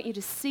 I want you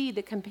to see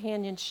the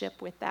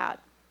companionship with that.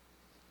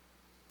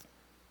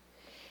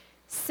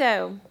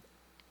 So,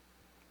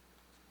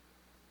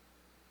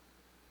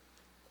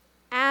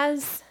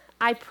 as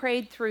I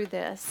prayed through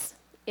this,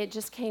 it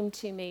just came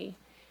to me,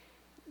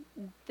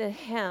 the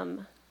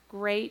hymn,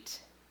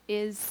 "Great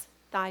is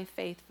Thy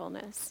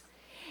Faithfulness."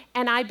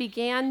 And I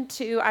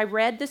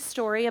read the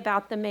story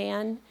about the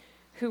man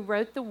who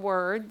wrote the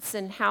words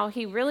and how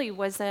he really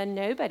was a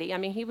nobody. I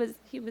mean,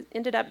 he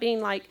ended up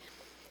being like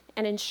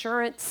an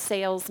insurance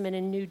salesman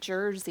in New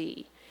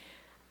Jersey.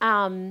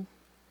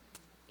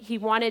 He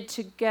wanted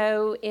to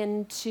go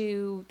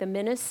into the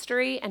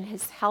ministry, and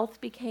his health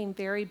became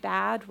very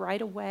bad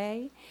right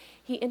away.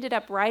 He ended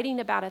up writing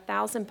about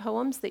 1,000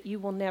 poems that you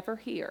will never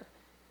hear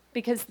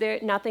because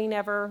nothing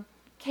ever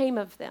came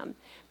of them.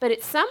 But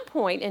at some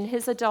point in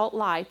his adult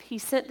life, he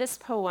sent this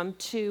poem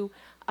to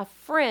a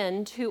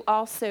friend who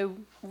also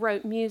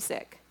wrote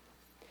music.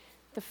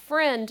 The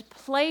friend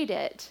played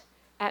it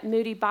at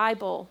Moody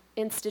Bible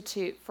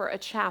Institute for a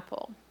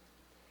chapel.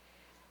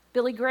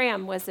 Billy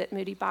Graham was at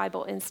Moody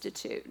Bible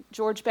Institute.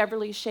 George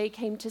Beverly Shea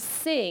came to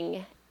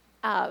sing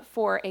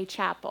for a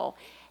chapel.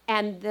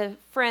 And the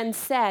friend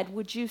said,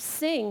 "Would you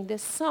sing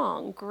this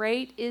song,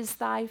 'Great is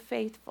Thy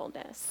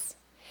Faithfulness'?"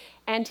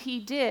 And he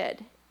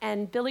did.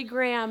 And Billy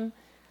Graham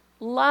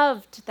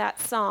loved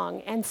that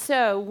song. And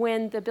so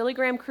when the Billy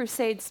Graham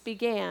Crusades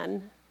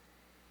began,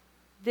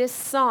 this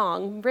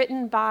song,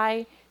 written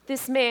by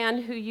this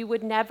man who you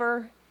would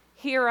never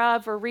hear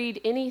of or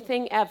read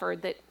anything ever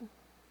that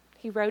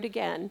he wrote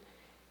again,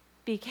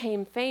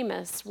 became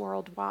famous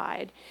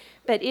worldwide.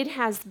 But it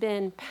has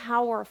been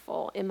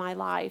powerful in my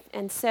life.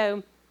 And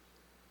so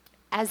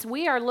as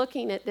we are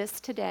looking at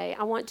this today,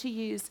 I want to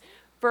use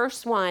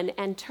verse 1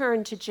 and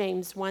turn to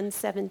James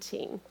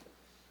 1:17.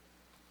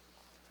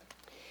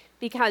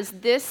 Because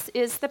this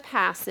is the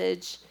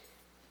passage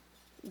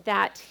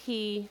that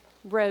he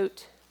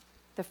wrote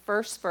the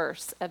first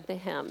verse of the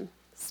hymn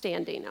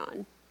standing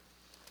on.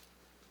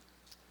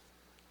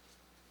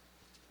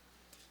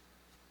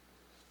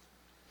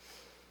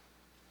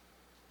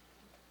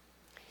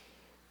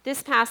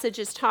 This passage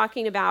is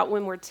talking about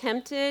when we're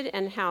tempted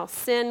and how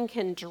sin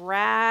can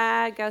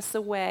drag us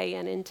away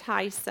and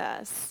entice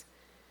us,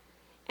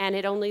 and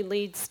it only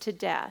leads to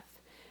death.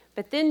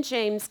 But then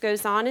James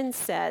goes on and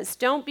says,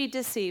 "Don't be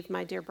deceived,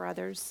 my dear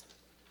brothers.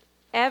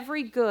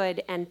 Every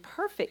good and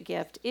perfect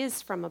gift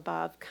is from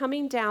above,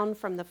 coming down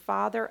from the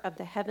Father of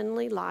the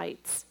heavenly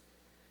lights,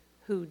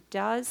 who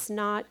does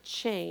not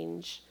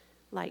change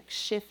like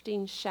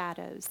shifting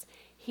shadows.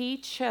 He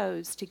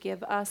chose to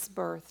give us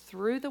birth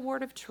through the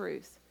word of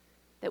truth,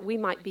 that we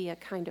might be a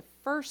kind of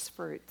first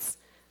fruits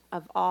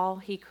of all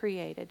he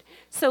created."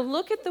 So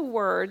look at the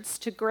words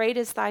to "Great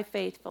is thy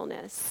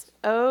faithfulness.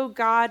 O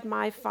God,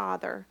 my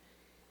Father,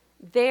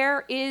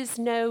 there is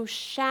no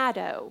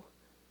shadow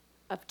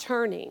of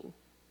turning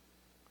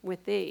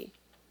with thee."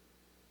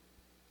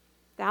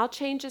 Thou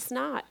changest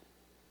not.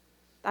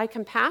 Thy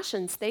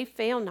compassions, they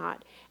fail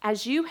not.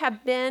 As you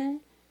have been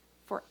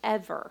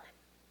forever,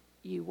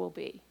 you will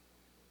be.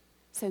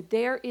 So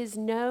there is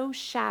no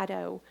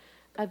shadow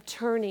of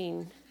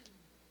turning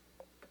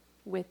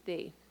with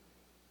thee.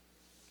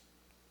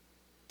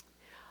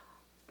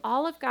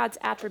 All of God's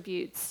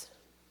attributes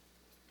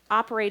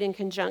operate in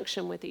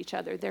conjunction with each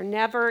other. They're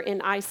never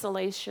in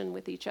isolation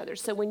with each other.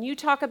 So when you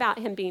talk about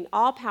him being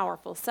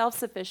all-powerful,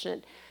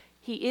 self-sufficient,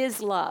 he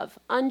is love,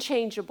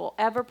 unchangeable,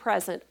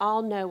 ever-present,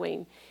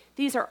 all-knowing.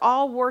 These are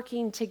all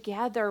working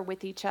together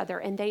with each other,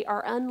 and they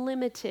are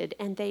unlimited,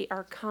 and they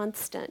are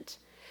constant.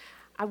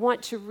 I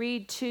want to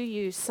read to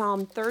you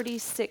Psalm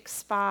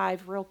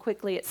 36:5 real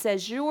quickly. It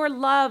says, your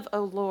love,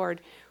 O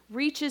Lord,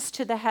 reaches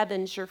to the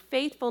heavens, your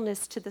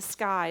faithfulness to the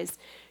skies.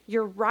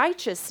 Your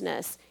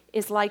righteousness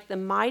is like the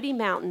mighty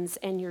mountains,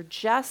 and your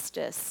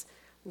justice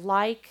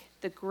like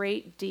the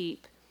great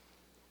deep.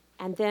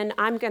 And then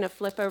I'm going to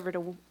flip over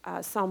to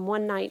Psalm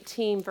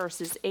 119,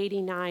 verses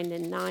 89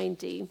 and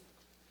 90.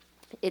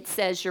 It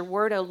says, your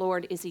word, O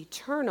Lord, is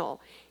eternal.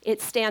 It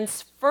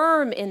stands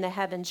firm in the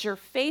heavens. Your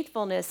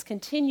faithfulness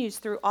continues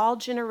through all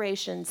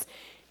generations.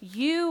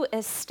 You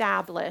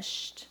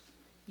established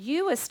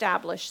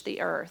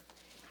the earth,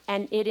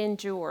 and it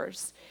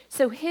endures.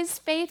 So his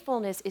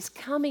faithfulness is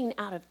coming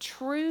out of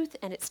truth,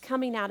 and it's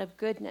coming out of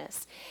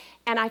goodness.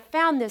 And I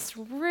found this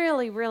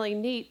really, really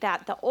neat,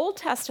 that the Old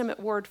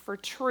Testament word for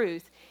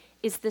truth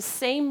is the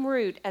same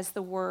root as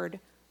the word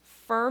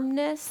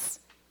firmness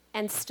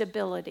and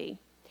stability.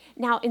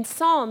 Now, in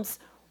Psalms,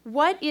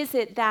 what is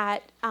it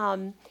that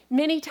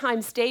many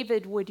times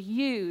David would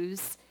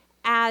use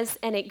as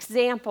an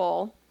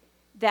example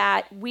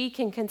that we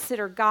can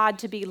consider God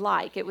to be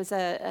like? It was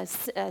a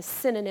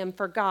synonym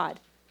for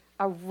God.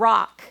 A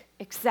rock,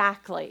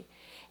 exactly.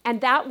 And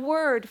that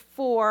word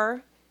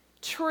for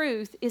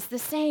truth is the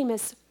same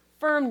as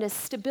firmness,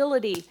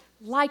 stability,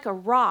 like a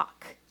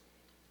rock.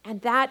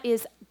 And that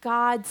is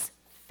God's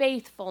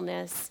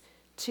faithfulness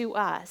to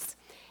us.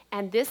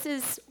 And this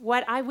is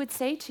what I would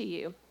say to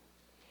you.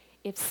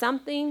 If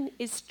something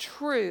is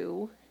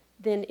true,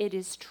 then it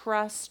is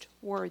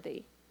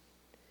trustworthy.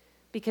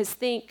 Because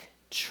think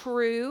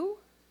true.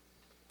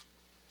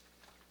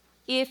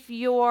 If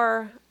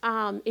you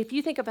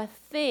think of a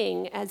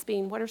thing as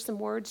being, what are some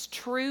words?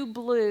 True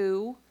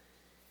blue,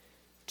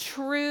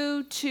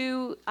 true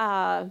to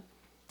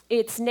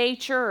its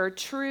nature, or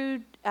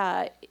true,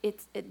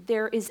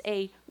 there is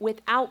a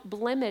without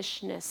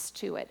blemishness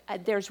to it.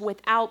 There's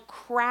without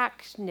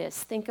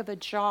crackedness. Think of a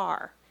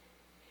jar.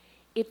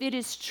 If it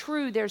is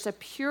true, there's a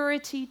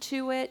purity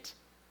to it.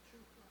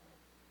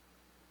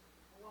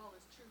 A wall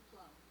is true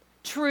plumb.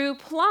 True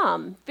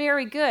plumb,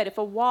 very good. If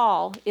a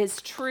wall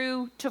is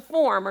true to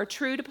form, or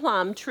true to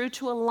plumb, true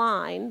to a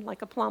line,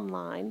 like a plumb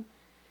line.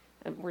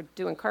 And we're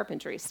doing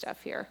carpentry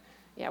stuff here.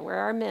 Yeah, we're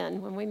our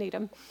men when we need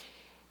them.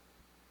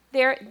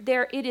 There,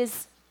 it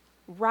is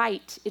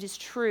right, it is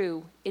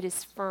true, it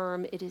is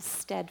firm, it is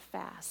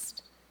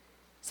steadfast.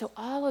 So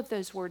all of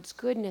those words,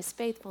 goodness,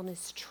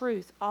 faithfulness,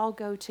 truth, all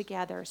go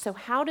together. So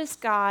how does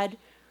God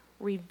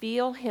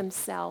reveal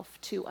himself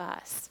to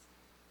us?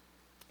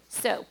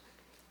 So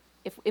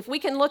if we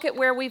can look at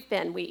where we've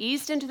been, we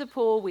eased into the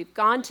pool, we've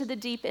gone to the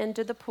deep end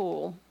of the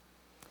pool,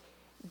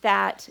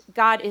 that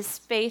God is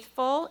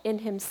faithful in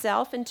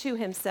himself and to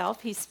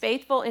himself. He's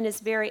faithful in his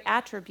very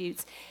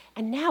attributes.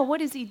 And now what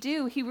does he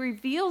do? He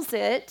reveals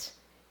it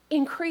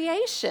in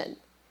creation.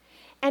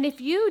 And if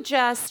you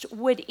just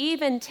would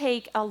even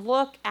take a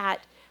look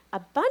at a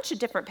bunch of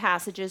different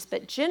passages,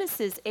 but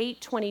Genesis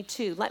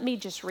 8:22, let me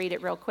just read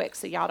it real quick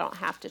so y'all don't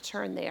have to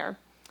turn there.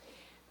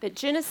 But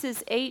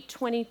Genesis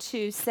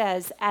 8:22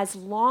 says, as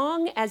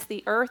long as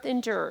the earth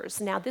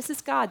endures, now this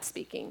is God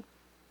speaking.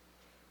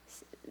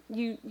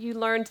 You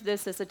learned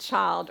this as a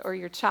child, or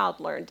your child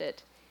learned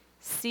it.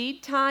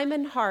 Seed time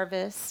and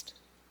harvest,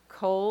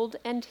 cold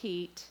and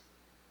heat,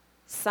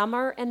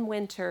 summer and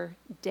winter,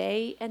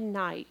 day and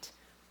night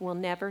will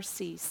never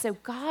cease. So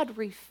God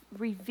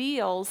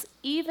reveals,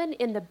 even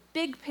in the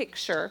big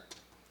picture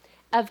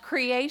of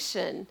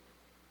creation,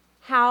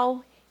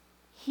 how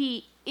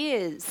he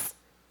is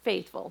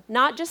faithful.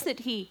 Not just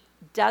that he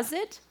does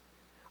it,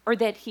 or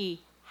that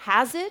he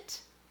has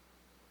it,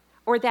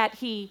 or that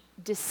he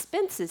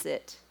dispenses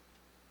it.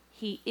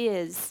 He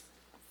is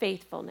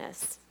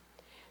faithfulness.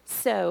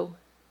 So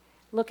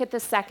look at the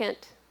second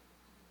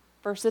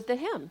verse of the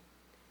hymn.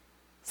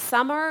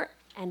 Summer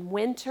and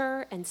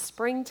winter and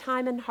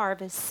springtime and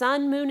harvest,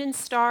 sun, moon, and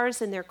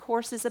stars in their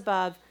courses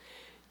above,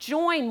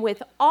 join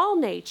with all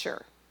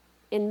nature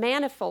in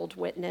manifold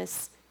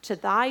witness to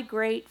thy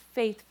great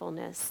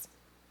faithfulness,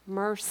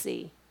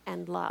 mercy,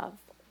 and love.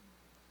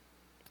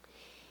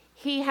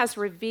 He has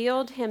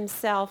revealed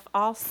himself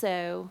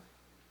also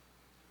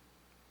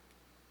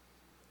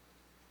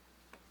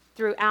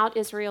throughout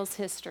Israel's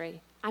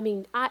history. I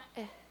mean,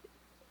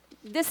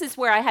 this is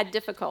where I had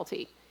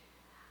difficulty.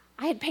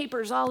 I had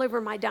papers all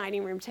over my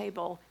dining room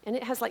table, and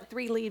it has like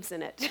 3 leaves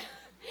in it.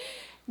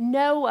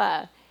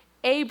 Noah,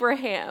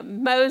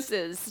 Abraham,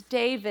 Moses,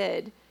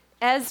 David,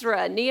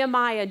 Ezra,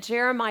 Nehemiah,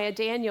 Jeremiah,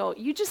 Daniel.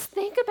 You just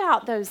think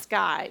about those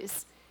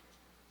guys.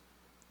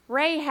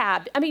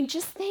 Rahab. I mean,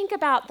 just think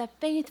about the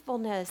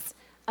faithfulness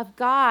of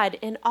God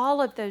in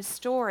all of those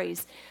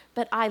stories.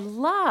 But I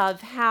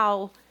love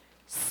how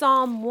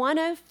Psalm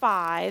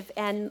 105,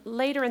 and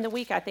later in the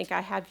week, I think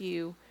I have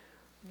you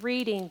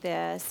reading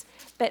this,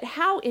 but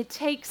how it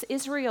takes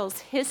Israel's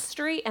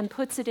history and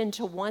puts it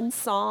into one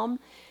psalm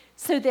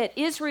so that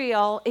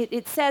Israel,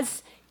 it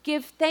says,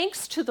 give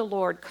thanks to the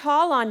Lord,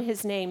 call on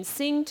his name,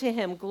 sing to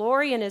him,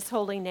 glory in his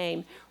holy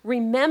name,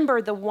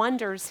 remember the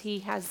wonders he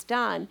has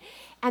done.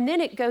 And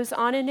then it goes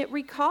on and it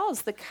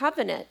recalls the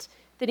covenant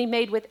that he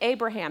made with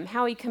Abraham,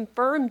 how he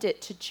confirmed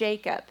it to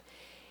Jacob.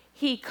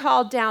 He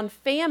called down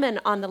famine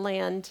on the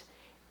land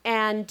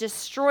and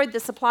destroyed the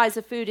supplies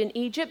of food in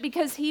Egypt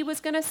because he was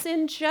going to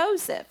send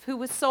Joseph, who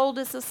was sold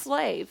as a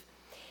slave.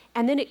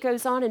 And then it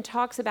goes on and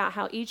talks about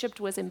how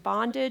Egypt was in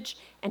bondage,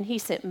 and he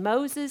sent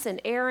Moses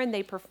and Aaron.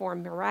 They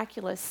performed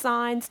miraculous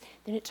signs.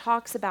 Then it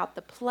talks about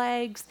the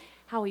plagues,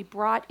 how he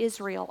brought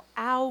Israel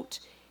out.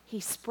 He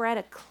spread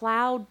a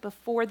cloud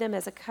before them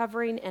as a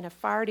covering and a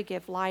fire to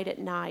give light at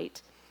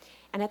night.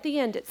 And at the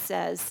end it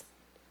says,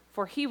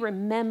 for he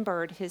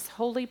remembered his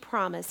holy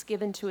promise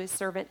given to his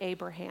servant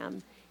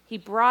Abraham. He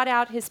brought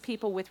out his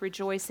people with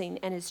rejoicing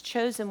and his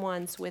chosen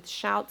ones with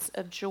shouts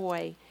of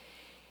joy.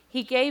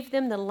 He gave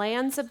them the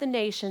lands of the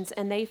nations,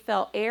 and they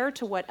fell heir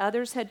to what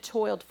others had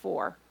toiled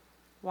for.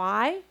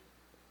 Why?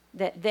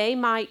 That they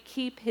might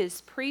keep his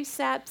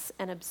precepts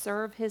and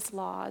observe his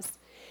laws.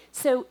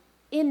 So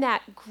in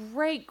that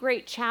great,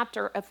 great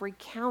chapter of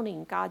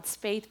recounting God's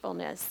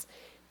faithfulness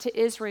to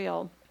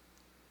Israel,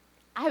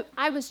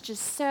 I was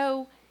just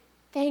so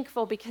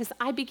thankful because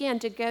I began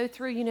to go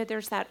through,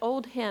 there's that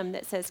old hymn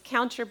that says,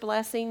 count your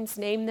blessings,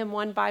 name them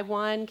one by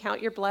one,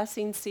 count your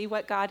blessings, see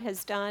what God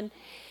has done.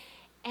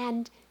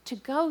 And to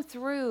go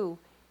through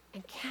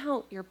and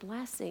count your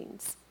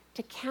blessings,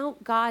 to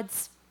count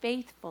God's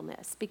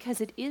faithfulness,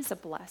 because it is a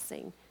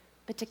blessing,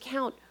 but to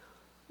count,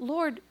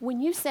 Lord,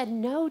 when you said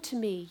no to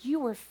me, you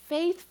were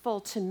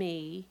faithful to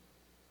me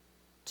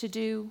to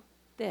do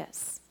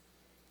this.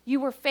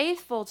 You were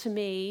faithful to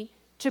me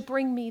to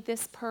bring me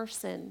this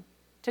person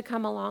to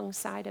come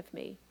alongside of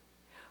me.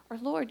 Or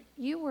Lord,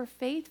 you were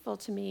faithful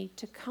to me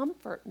to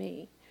comfort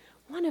me.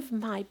 One of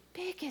my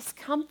biggest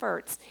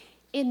comforts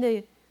in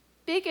the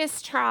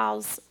biggest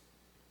trials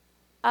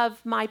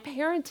of my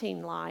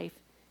parenting life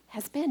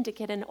has been to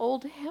get an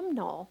old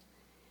hymnal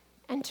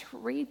and to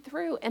read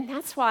through. And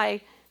that's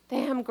why the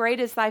hymn, Great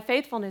is Thy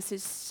Faithfulness,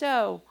 is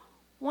so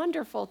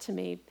wonderful to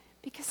me,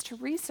 because to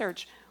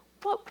research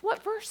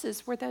what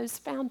verses were those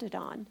founded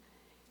on.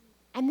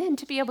 And then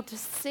to be able to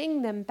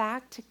sing them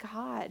back to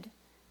God,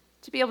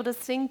 to be able to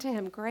sing to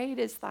him, great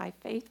is thy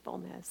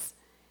faithfulness.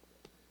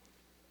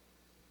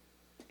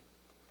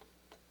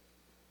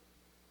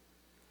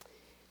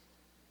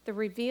 The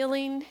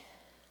revealing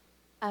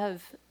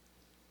of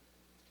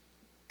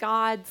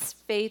God's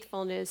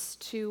faithfulness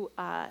to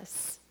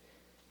us,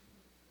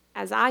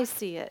 as I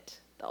see it,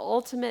 the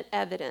ultimate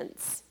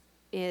evidence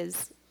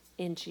is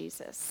in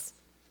Jesus.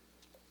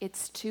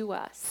 It's to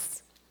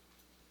us.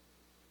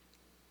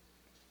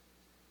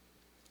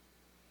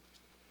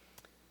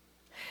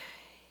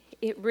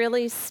 It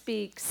really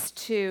speaks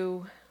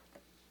to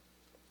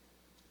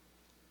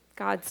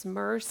God's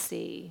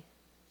mercy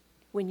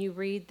when you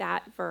read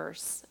that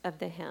verse of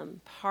the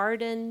hymn,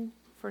 pardon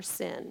for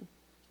sin,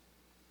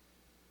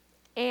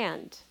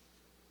 and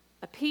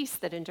a peace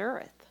that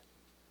endureth.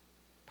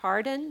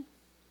 Pardon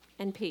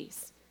and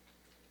peace.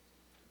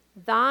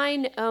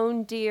 Thine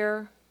own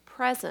dear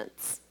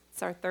presence,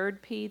 it's our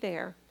third P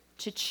there,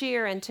 to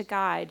cheer and to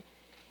guide.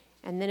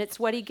 And then it's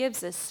what he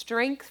gives us,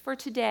 strength for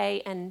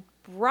today and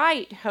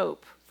bright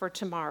hope for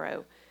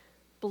tomorrow.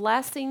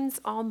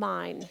 Blessings all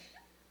mine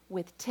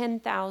with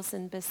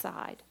 10,000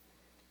 beside.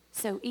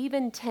 So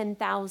even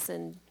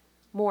 10,000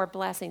 more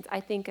blessings. I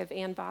think of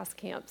Ann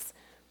Voskamp's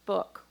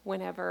book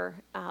whenever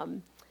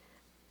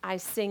I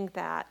sing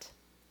that.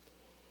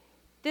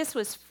 This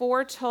was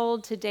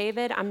foretold to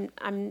David. I'm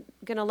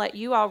going to let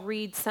you all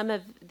read some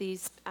of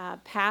these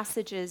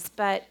passages,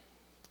 but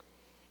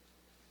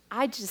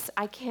I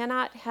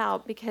cannot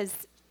help,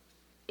 because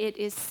it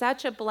is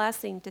such a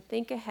blessing to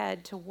think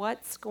ahead to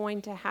what's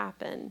going to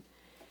happen,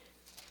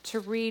 to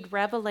read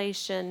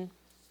Revelation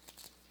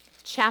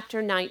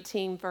chapter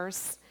 19,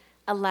 verse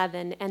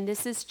 11. And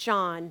this is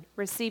John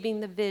receiving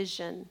the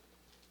vision.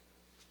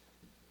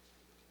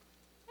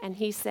 And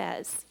he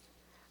says,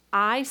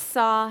 I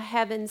saw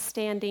heaven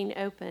standing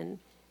open,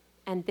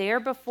 and there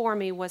before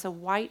me was a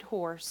white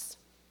horse,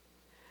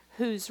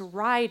 whose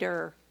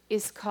rider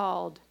is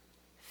called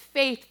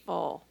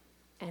Faithful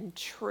and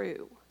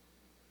True.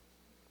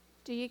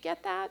 Do you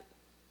get that?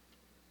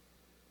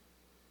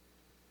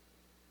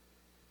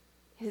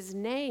 His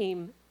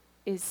name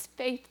is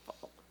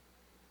Faithful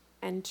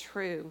and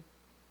True.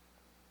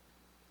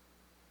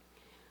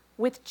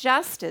 With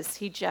justice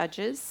he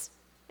judges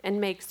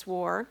and makes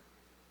war.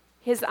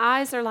 His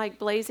eyes are like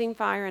blazing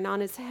fire, and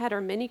on his head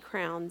are many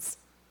crowns.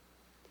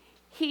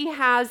 He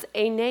has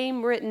a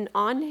name written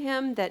on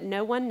him that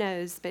no one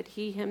knows but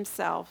he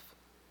himself.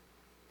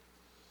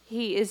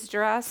 He is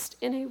dressed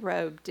in a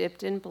robe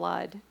dipped in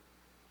blood.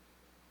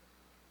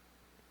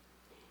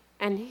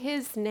 And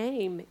his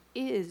name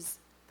is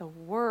the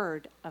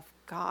Word of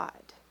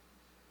God.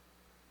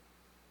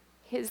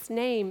 His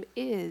name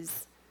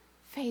is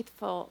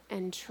faithful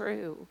and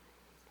true,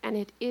 and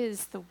it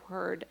is the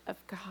Word of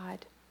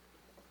God.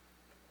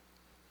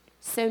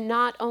 So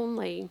not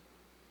only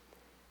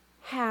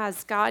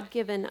has God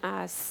given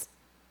us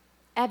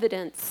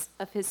evidence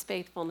of his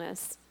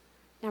faithfulness.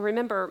 Now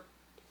remember,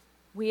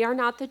 we are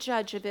not the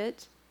judge of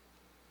it.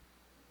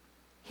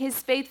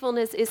 His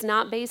faithfulness is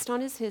not based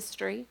on his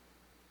history.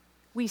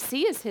 We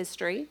see his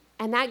history,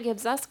 and that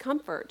gives us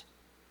comfort.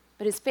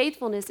 But his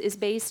faithfulness is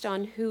based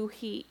on who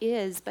he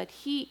is, but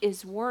he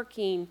is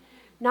working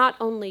not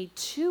only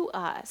to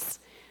us,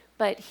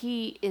 but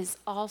he is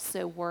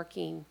also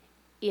working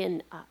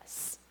in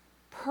us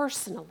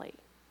personally.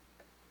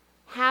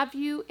 Have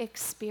you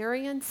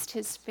experienced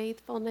his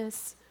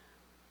faithfulness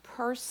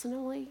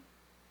personally?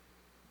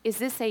 Is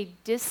this a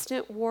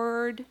distant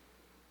word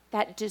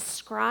that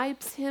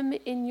describes him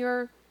in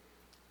your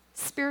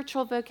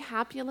spiritual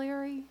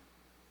vocabulary?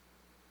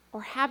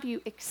 Or have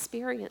you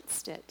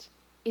experienced it?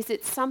 Is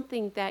it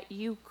something that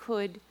you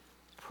could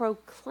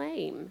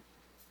proclaim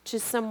to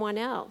someone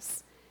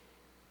else?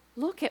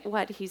 Look at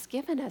what he's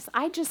given us.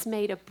 I just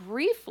made a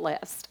brief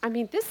list. I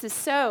mean, this is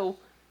so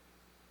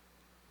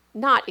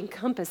not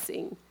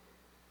encompassing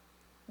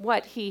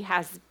what he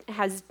has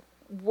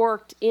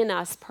worked in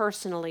us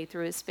personally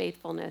through his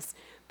faithfulness.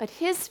 But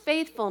his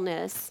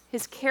faithfulness,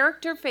 his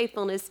character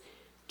faithfulness,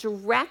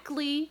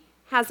 directly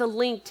has a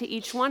link to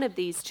each one of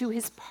these, to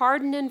his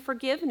pardon and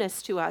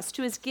forgiveness to us,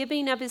 to his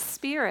giving of his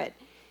Spirit,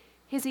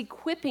 his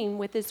equipping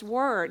with his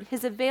word,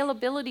 his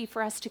availability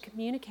for us to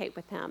communicate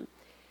with him.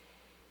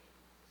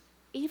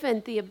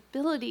 Even the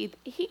ability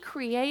he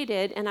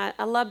created, and I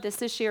love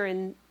this year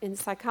in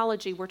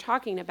psychology, we're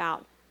talking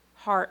about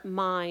heart,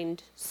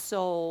 mind,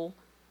 soul.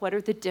 What are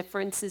the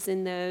differences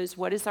in those?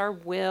 What is our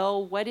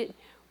will?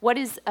 What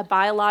is a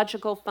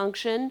biological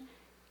function?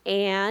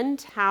 And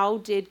how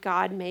did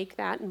God make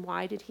that, and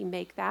why did he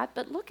make that?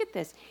 But look at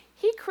this.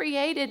 He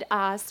created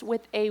us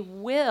with a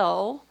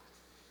will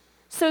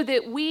so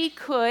that we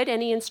could,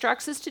 and he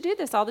instructs us to do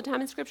this all the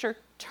time in Scripture,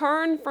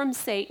 turn from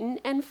Satan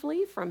and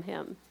flee from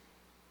him.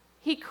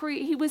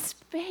 He was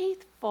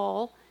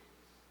faithful,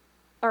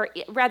 or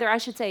rather I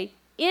should say,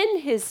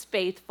 in his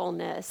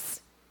faithfulness,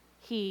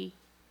 he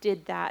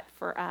did that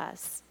for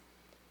us.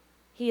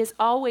 He is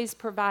always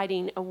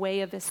providing a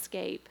way of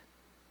escape.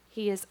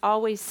 He is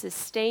always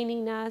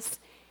sustaining us,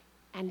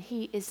 and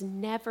he is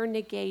never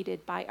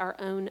negated by our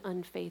own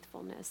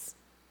unfaithfulness.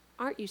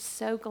 Aren't you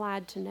so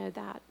glad to know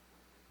that?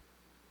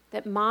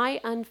 That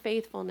my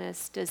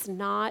unfaithfulness does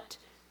not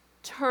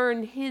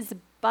turn his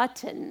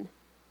button.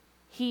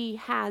 He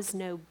has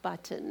no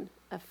button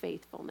of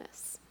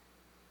faithfulness.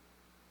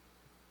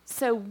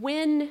 So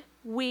when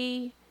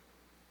we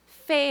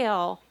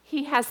fail,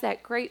 he has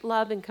that great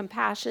love and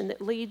compassion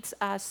that leads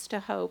us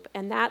to hope,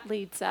 and that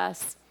leads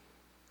us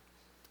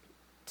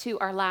to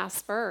our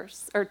last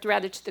verse, or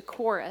rather to the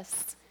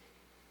chorus.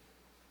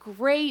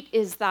 Great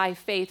is thy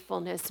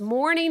faithfulness.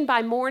 Morning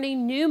by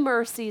morning, new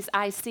mercies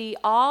I see.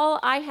 All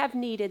I have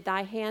needed,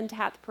 thy hand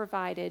hath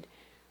provided.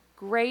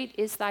 Great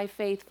is thy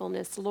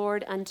faithfulness,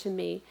 Lord, unto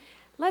me.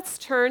 Let's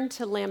turn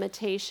to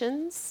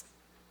Lamentations.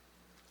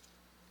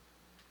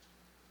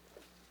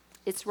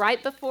 It's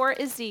right before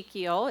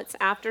Ezekiel. It's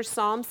after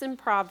Psalms and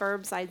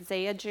Proverbs,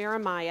 Isaiah,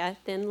 Jeremiah,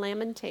 then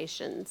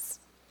Lamentations.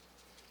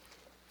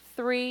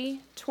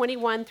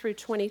 3:21 through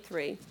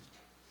 23.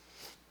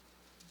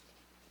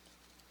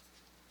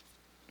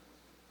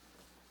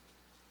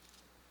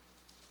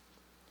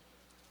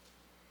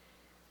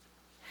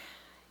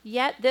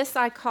 Yet this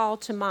I call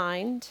to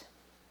mind,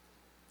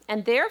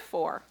 and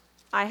therefore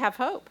I have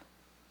hope.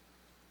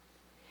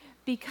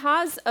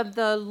 Because of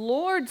the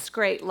Lord's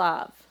great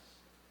love,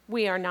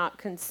 we are not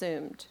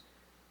consumed,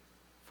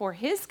 for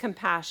his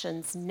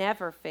compassions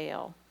never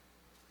fail.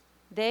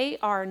 They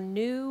are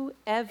new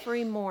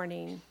every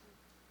morning.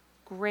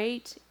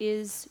 Great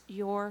is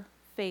your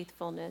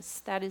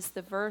faithfulness. That is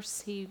the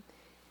verse he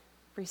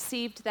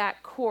received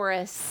that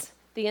chorus,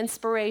 the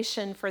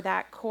inspiration for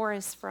that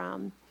chorus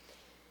from.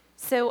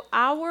 So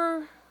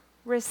our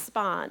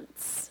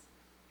response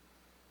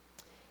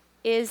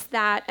is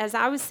that, as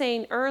I was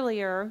saying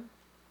earlier,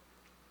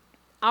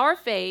 our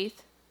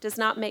faith does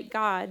not make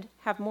God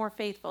have more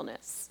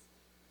faithfulness.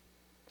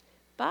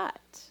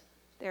 But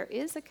there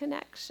is a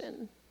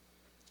connection.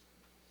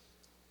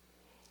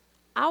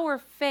 Our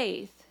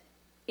faith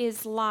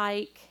is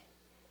like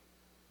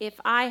if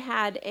I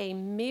had a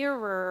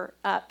mirror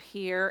up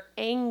here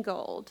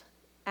angled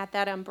at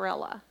that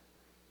umbrella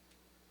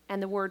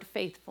and the word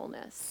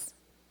faithfulness.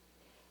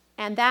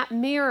 And that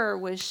mirror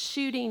was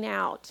shooting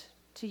out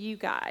to you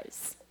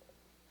guys.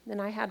 Then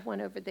I had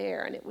one over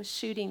there and it was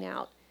shooting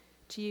out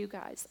to you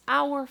guys.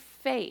 Our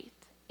faith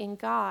in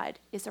God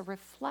is a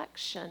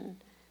reflection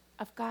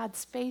of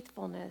God's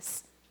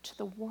faithfulness to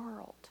the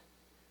world.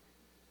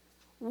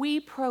 We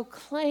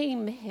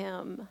proclaim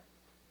him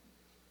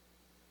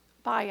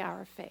by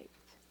our faith.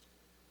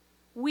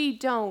 We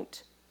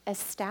don't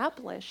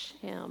establish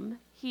him.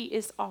 He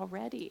is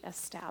already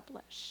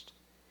established.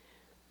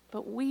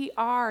 But we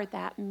are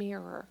that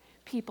mirror.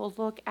 People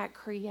look at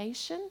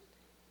creation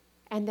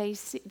and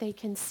they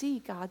can see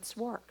God's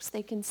works.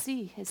 They can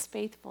see his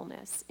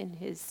faithfulness in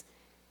his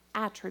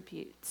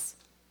attributes.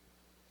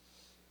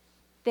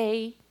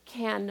 They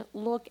can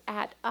look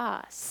at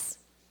us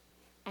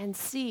and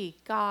see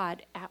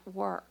God at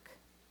work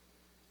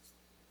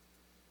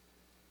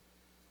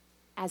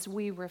as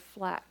we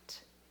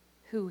reflect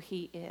who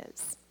he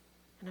is.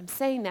 And I'm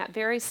saying that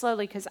very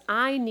slowly because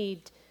I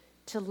need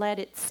to let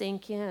it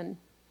sink in.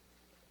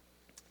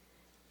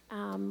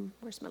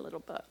 Where's my little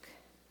book?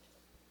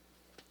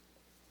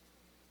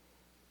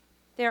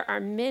 There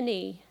are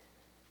many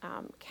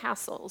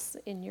castles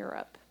in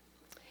Europe,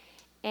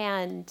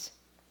 and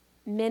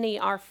many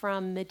are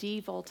from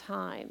medieval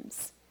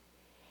times.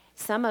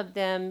 Some of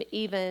them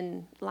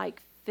even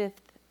like 5th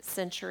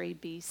century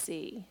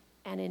BC.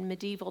 And in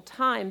medieval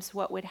times,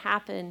 what would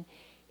happen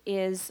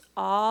is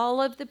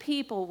all of the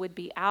people would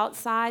be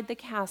outside the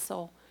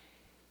castle.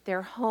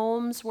 Their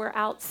homes were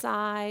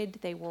outside.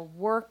 They were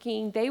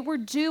working. They were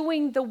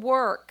doing the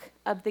work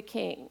of the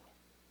king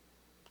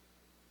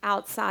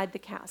outside the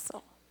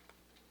castle.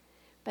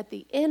 But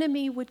the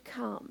enemy would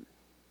come,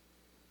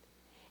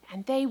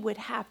 and they would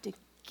have to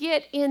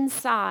get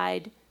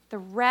inside the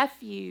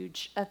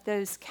refuge of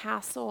those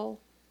castle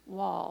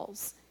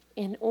walls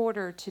in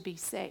order to be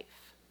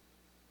safe.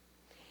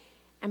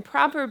 And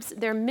Proverbs,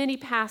 there are many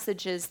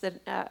passages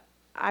that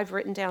I've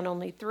written down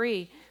only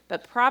 3,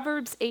 but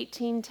Proverbs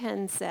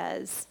 18:10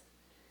 says,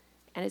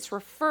 and it's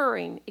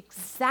referring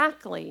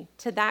exactly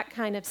to that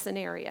kind of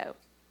scenario,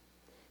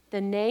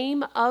 the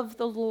name of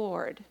the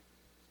Lord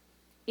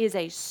is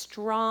a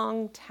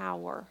strong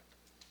tower.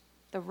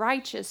 The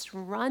righteous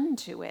run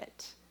to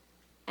it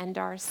and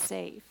are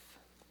safe.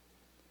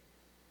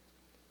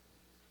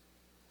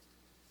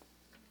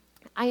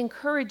 I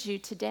encourage you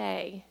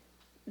today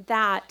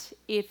that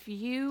if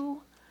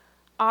you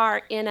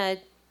are in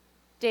a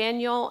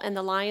Daniel and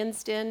the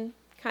lion's den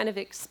kind of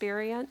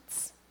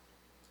experience,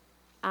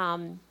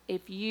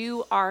 if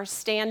you are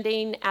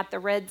standing at the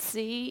Red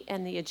Sea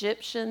and the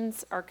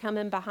Egyptians are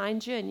coming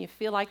behind you and you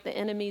feel like the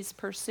enemy's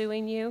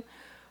pursuing you,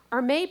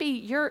 or maybe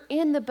you're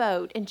in the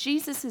boat and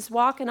Jesus is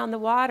walking on the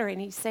water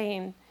and he's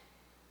saying,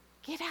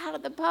 "Get out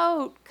of the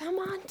boat. Come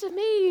on to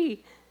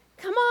me.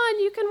 Come on,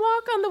 you can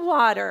walk on the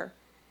water."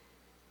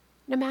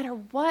 No matter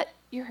what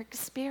your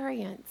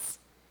experience,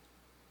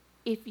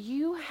 if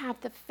you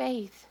have the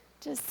faith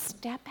to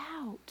step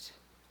out,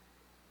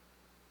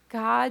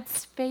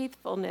 God's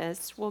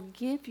faithfulness will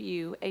give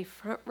you a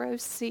front row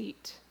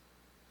seat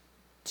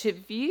to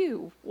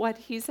view what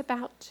he's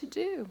about to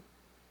do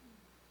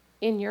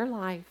in your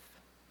life.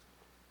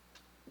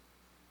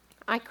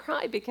 I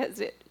cry because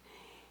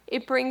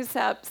it brings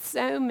up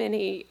so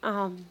many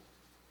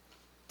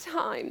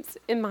times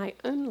in my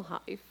own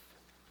life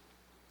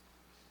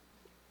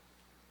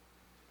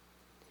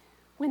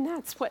when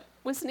that's what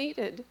was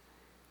needed.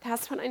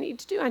 That's what I need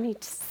to do. I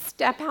need to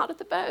step out of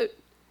the boat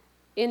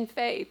in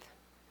faith,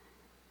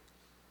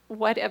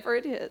 whatever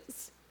it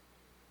is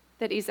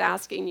that he's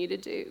asking you to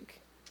do.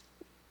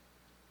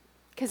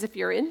 Because if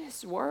you're in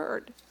his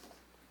word,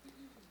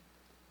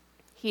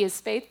 he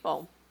is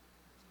faithful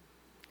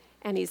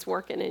and he's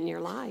working in your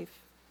life.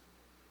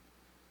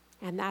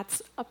 And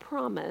that's a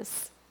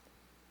promise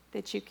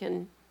that you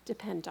can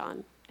depend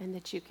on and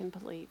that you can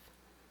believe.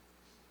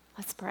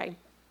 Let's pray.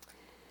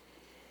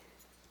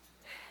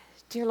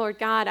 Dear Lord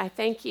God, I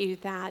thank you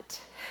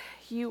that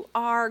you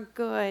are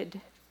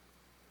good,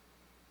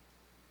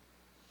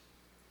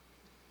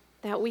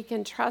 that we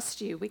can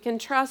trust you. We can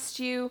trust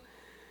you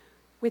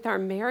with our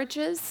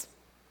marriages,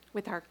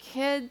 with our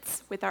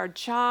kids, with our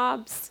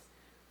jobs,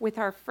 with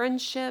our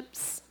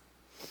friendships,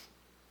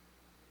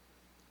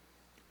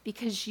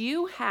 because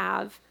you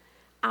have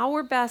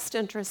our best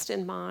interest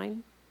in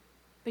mind,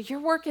 but you're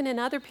working in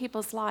other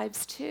people's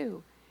lives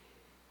too,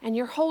 and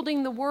you're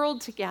holding the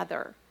world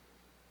together.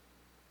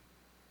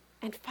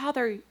 And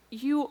Father,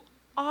 you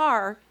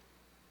are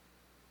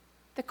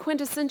the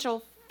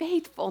quintessential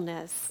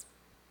faithfulness.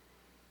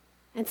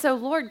 And so,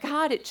 Lord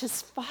God, it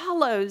just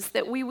follows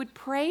that we would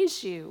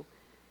praise you,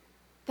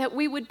 that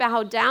we would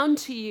bow down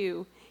to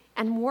you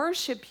and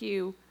worship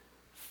you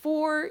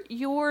for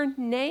your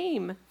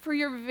name, for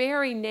your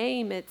very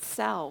name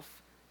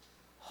itself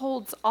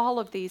holds all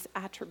of these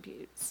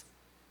attributes.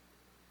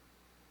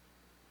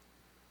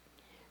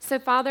 So,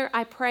 Father,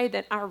 I pray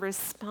that our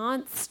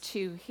response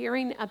to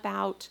hearing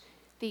about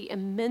the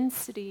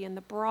immensity and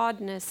the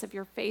broadness of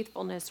your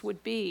faithfulness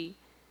would be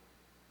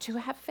to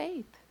have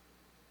faith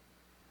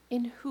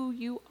in who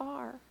you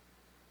are,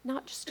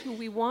 not just who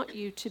we want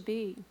you to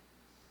be.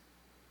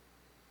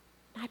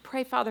 I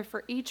pray, Father,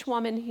 for each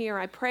woman here.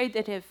 I pray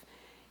that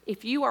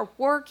if you are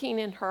working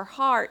in her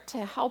heart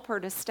to help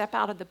her to step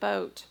out of the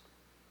boat,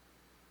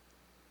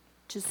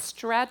 to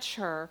stretch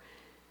her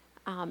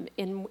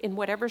in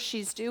whatever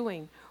she's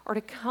doing, or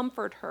to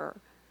comfort her,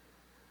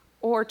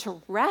 or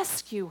to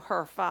rescue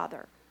her,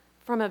 Father,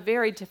 from a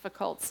very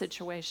difficult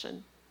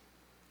situation.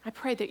 I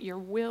pray that your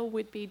will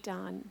would be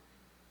done.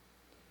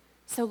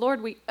 So,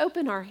 Lord, we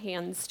open our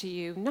hands to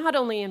you, not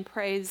only in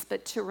praise,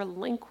 but to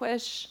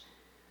relinquish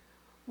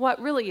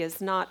what really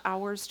is not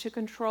ours to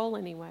control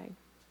anyway.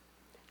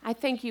 I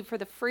thank you for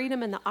the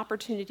freedom and the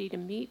opportunity to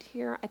meet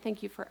here. I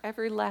thank you for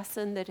every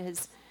lesson that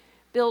has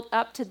built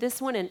up to this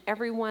one and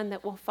every one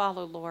that will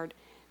follow, Lord,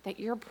 that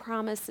your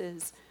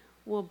promises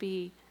will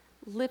be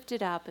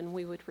lifted up and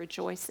we would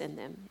rejoice in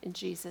them. In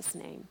Jesus'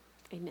 name,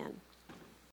 amen.